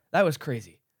 that was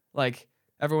crazy. Like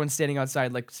everyone's standing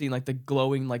outside, like seeing like the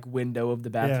glowing like window of the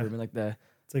bathroom and like the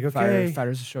it's like, okay,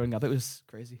 firefighters are showing up. It was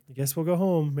crazy. I guess we'll go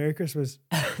home. Merry Christmas.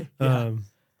 Man,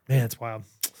 it's wild.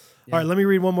 Yeah. All right, let me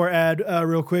read one more ad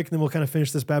real quick, and then we'll kind of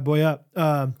finish this bad boy up.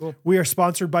 Cool. We are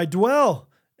sponsored by Dwell,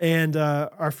 and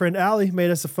our friend Allie made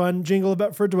us a fun jingle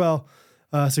for Dwell.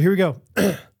 So here we go.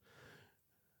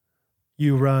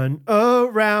 You run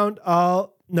around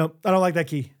all... Nope, I don't like that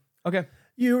key. Okay.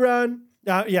 You run...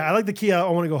 yeah, I like the key. I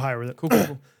want to go higher with it.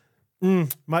 Cool.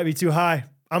 Might be too high.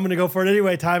 I'm going to go for it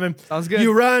anyway, Timon. Sounds good.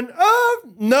 You run...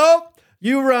 nope.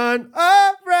 You run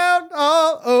around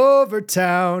all over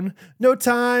town. No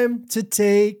time to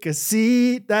take a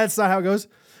seat. That's not how it goes.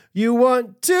 You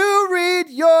want to read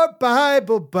your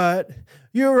Bible, but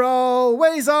you're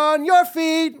always on your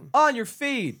feet. On your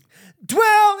feet.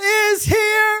 Dwell is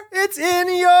here. It's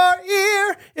in your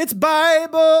ear. It's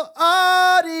Bible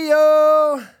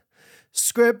audio.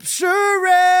 Scripture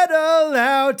read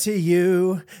aloud to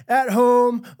you at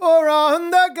home or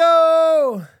on the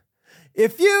go.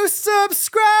 If you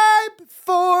subscribe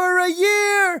for a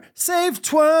year, save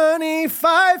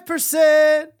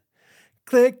 25%.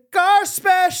 Click our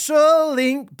special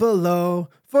link below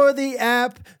for the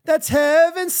app that's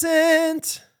heaven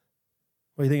sent.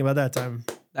 What do you think about that, Timon?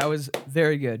 That was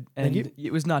very good. And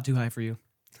it was not too high for you.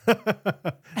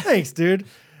 Thanks, dude.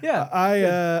 Yeah. I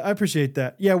appreciate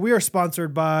that. Yeah, we are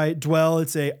sponsored by Dwell.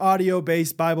 It's a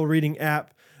audio-based Bible reading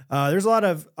app. There's a lot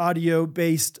of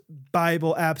audio-based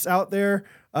Bible apps out there,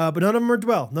 but none of them are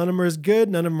Dwell. None of them are as good.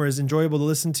 None of them are as enjoyable to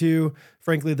listen to.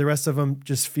 Frankly, the rest of them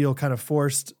just feel kind of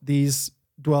forced. These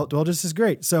Dwell just is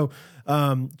great. So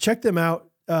check them out.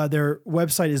 Their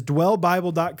website is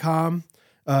dwellbible.com.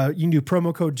 You can do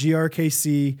promo code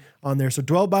GRKC on there. So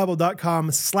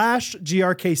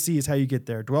dwellbible.com/GRKC is how you get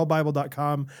there.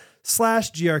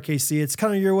 dwellbible.com/GRKC. It's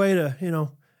kind of your way to,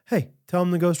 hey, tell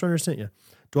them the Ghost Runner sent you.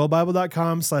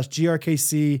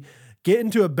 dwellbible.com/GRKC. Get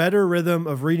into a better rhythm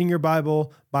of reading your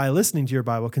Bible by listening to your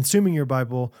Bible, consuming your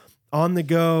Bible on the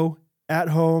go, at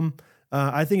home.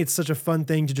 I think it's such a fun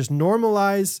thing to just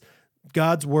normalize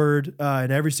God's word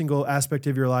in every single aspect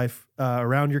of your life,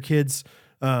 around your kids,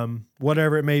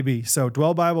 whatever it may be. So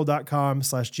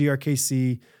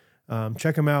dwellbible.com/GRKC.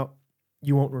 Check them out.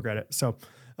 You won't regret it. So,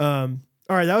 all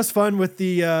right. That was fun with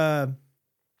the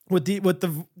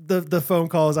phone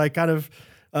calls. I kind of,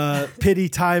 pity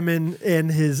Timon and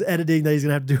his editing that he's going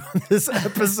to have to do on this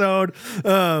episode.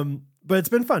 But it's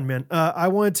been fun, man. I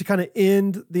wanted to kind of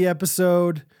end the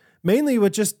episode mainly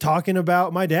with just talking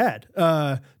about my dad.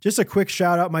 Just a quick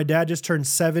shout out. My dad just turned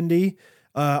 70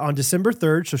 on December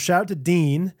 3rd. So shout out to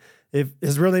Dean.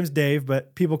 His real name's Dave,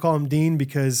 but people call him Dean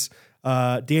because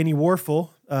Danny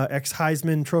Warfel,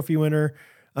 ex-Heisman Trophy winner,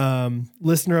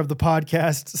 listener of the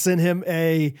podcast, sent him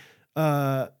a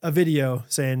video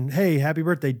saying, "Hey, happy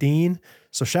birthday, Dean."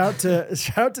 So shout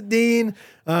out to Dean.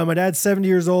 My dad's 70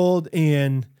 years old,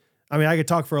 and I mean, I could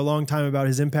talk for a long time about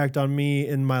his impact on me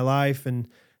in my life and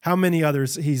how many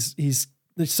others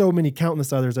there's so many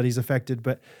countless others that he's affected,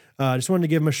 but I just wanted to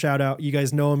give him a shout out. You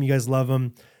guys know him, you guys love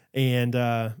him. And,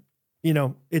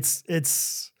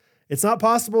 it's not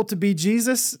possible to be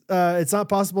Jesus. It's not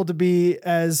possible to be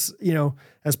as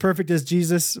perfect as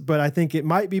Jesus, but I think it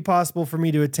might be possible for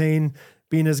me to attain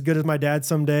being as good as my dad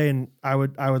someday. And I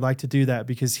would like to do that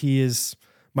because he is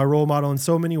my role model in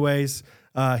so many ways.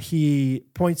 He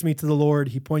points me to the Lord.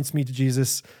 He points me to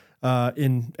Jesus,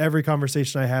 in every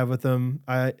conversation I have with him.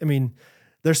 I mean,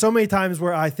 there's so many times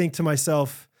where I think to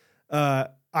myself, I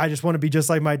just want to be just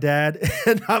like my dad.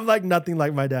 And I'm like nothing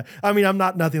like my dad. I mean, I'm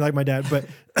not nothing like my dad, but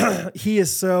he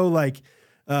is so like,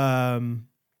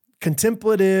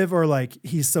 contemplative, or like,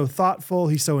 he's so thoughtful.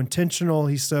 He's so intentional.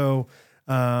 He's so,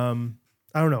 I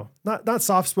don't know, not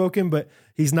soft-spoken, but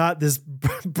he's not this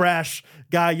brash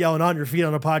guy yelling on your feet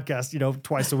on a podcast,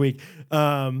 twice a week.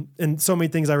 And so many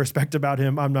things I respect about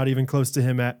him, I'm not even close to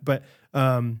him at, but,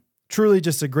 truly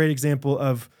just a great example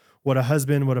of what a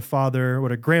husband, what a father, what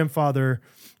a grandfather,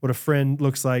 what a friend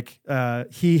looks like.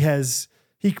 He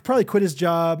probably quit his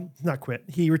job, not quit.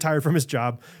 He retired from his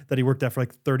job that he worked at for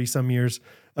like 30 some years,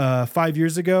 5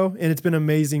 years ago. And it's been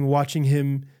amazing watching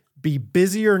him be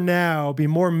busier now, be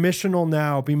more missional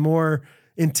now, be more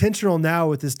intentional now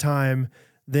with his time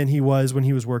than he was when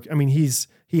he was working. I mean, he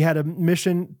had a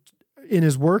mission in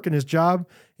his work and his job,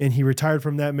 and he retired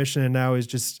from that mission, and now is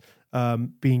just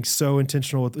being so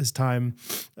intentional with his time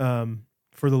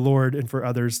for the Lord and for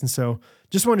others. And so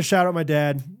just wanted to shout out my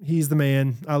dad. He's the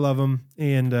man. I love him.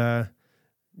 And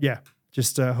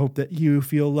just hope that you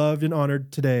feel loved and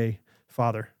honored today,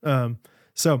 Father.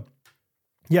 So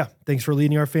thanks for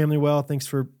leading our family well. Thanks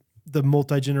for the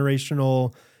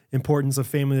multi-generational importance of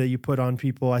family that you put on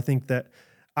people. I think that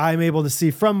I'm able to see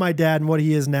from my dad and what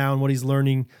he is now and what he's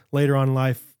learning later on in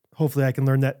life. Hopefully I can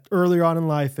learn that earlier on in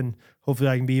life, and hopefully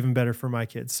I can be even better for my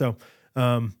kids. So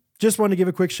just wanted to give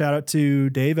a quick shout out to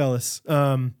Dave Ellis.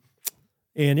 I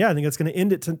think that's going to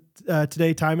end it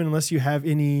today, Timon, unless you have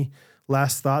any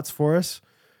last thoughts for us.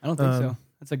 I don't think so.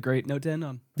 That's a great note to end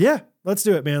on. Yeah, let's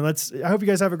do it, man. I hope you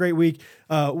guys have a great week.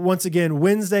 Once again,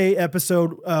 Wednesday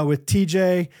episode with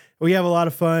TJ. We have a lot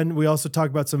of fun. We also talk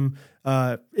about some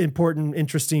important,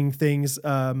 interesting things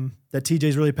that TJ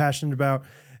is really passionate about.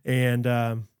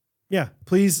 And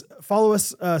please follow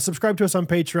us, subscribe to us on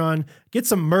Patreon, get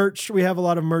some merch. We have a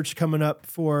lot of merch coming up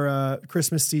for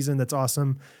Christmas season. That's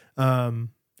awesome.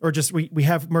 Or just, we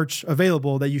have merch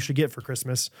available that you should get for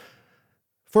Christmas.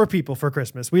 For people for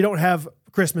Christmas. We don't have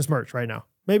Christmas merch right now.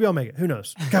 Maybe I'll make it. Who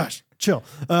knows? Gosh, chill.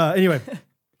 Anyway,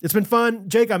 it's been fun.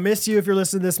 Jake, I miss you if you're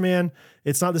listening to this, man.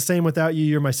 It's not the same without you.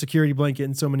 You're my security blanket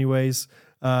in so many ways.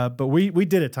 But we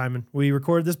did it, Timon. We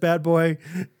recorded this bad boy.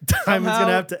 Timon's going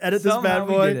to have to edit this bad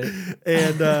boy.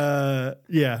 And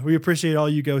yeah, we appreciate all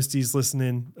you ghosties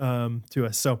listening to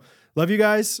us. So love you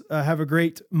guys. Have a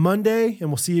great Monday, and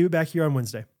we'll see you back here on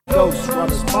Wednesday. Ghost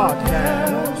Runners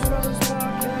Podcast.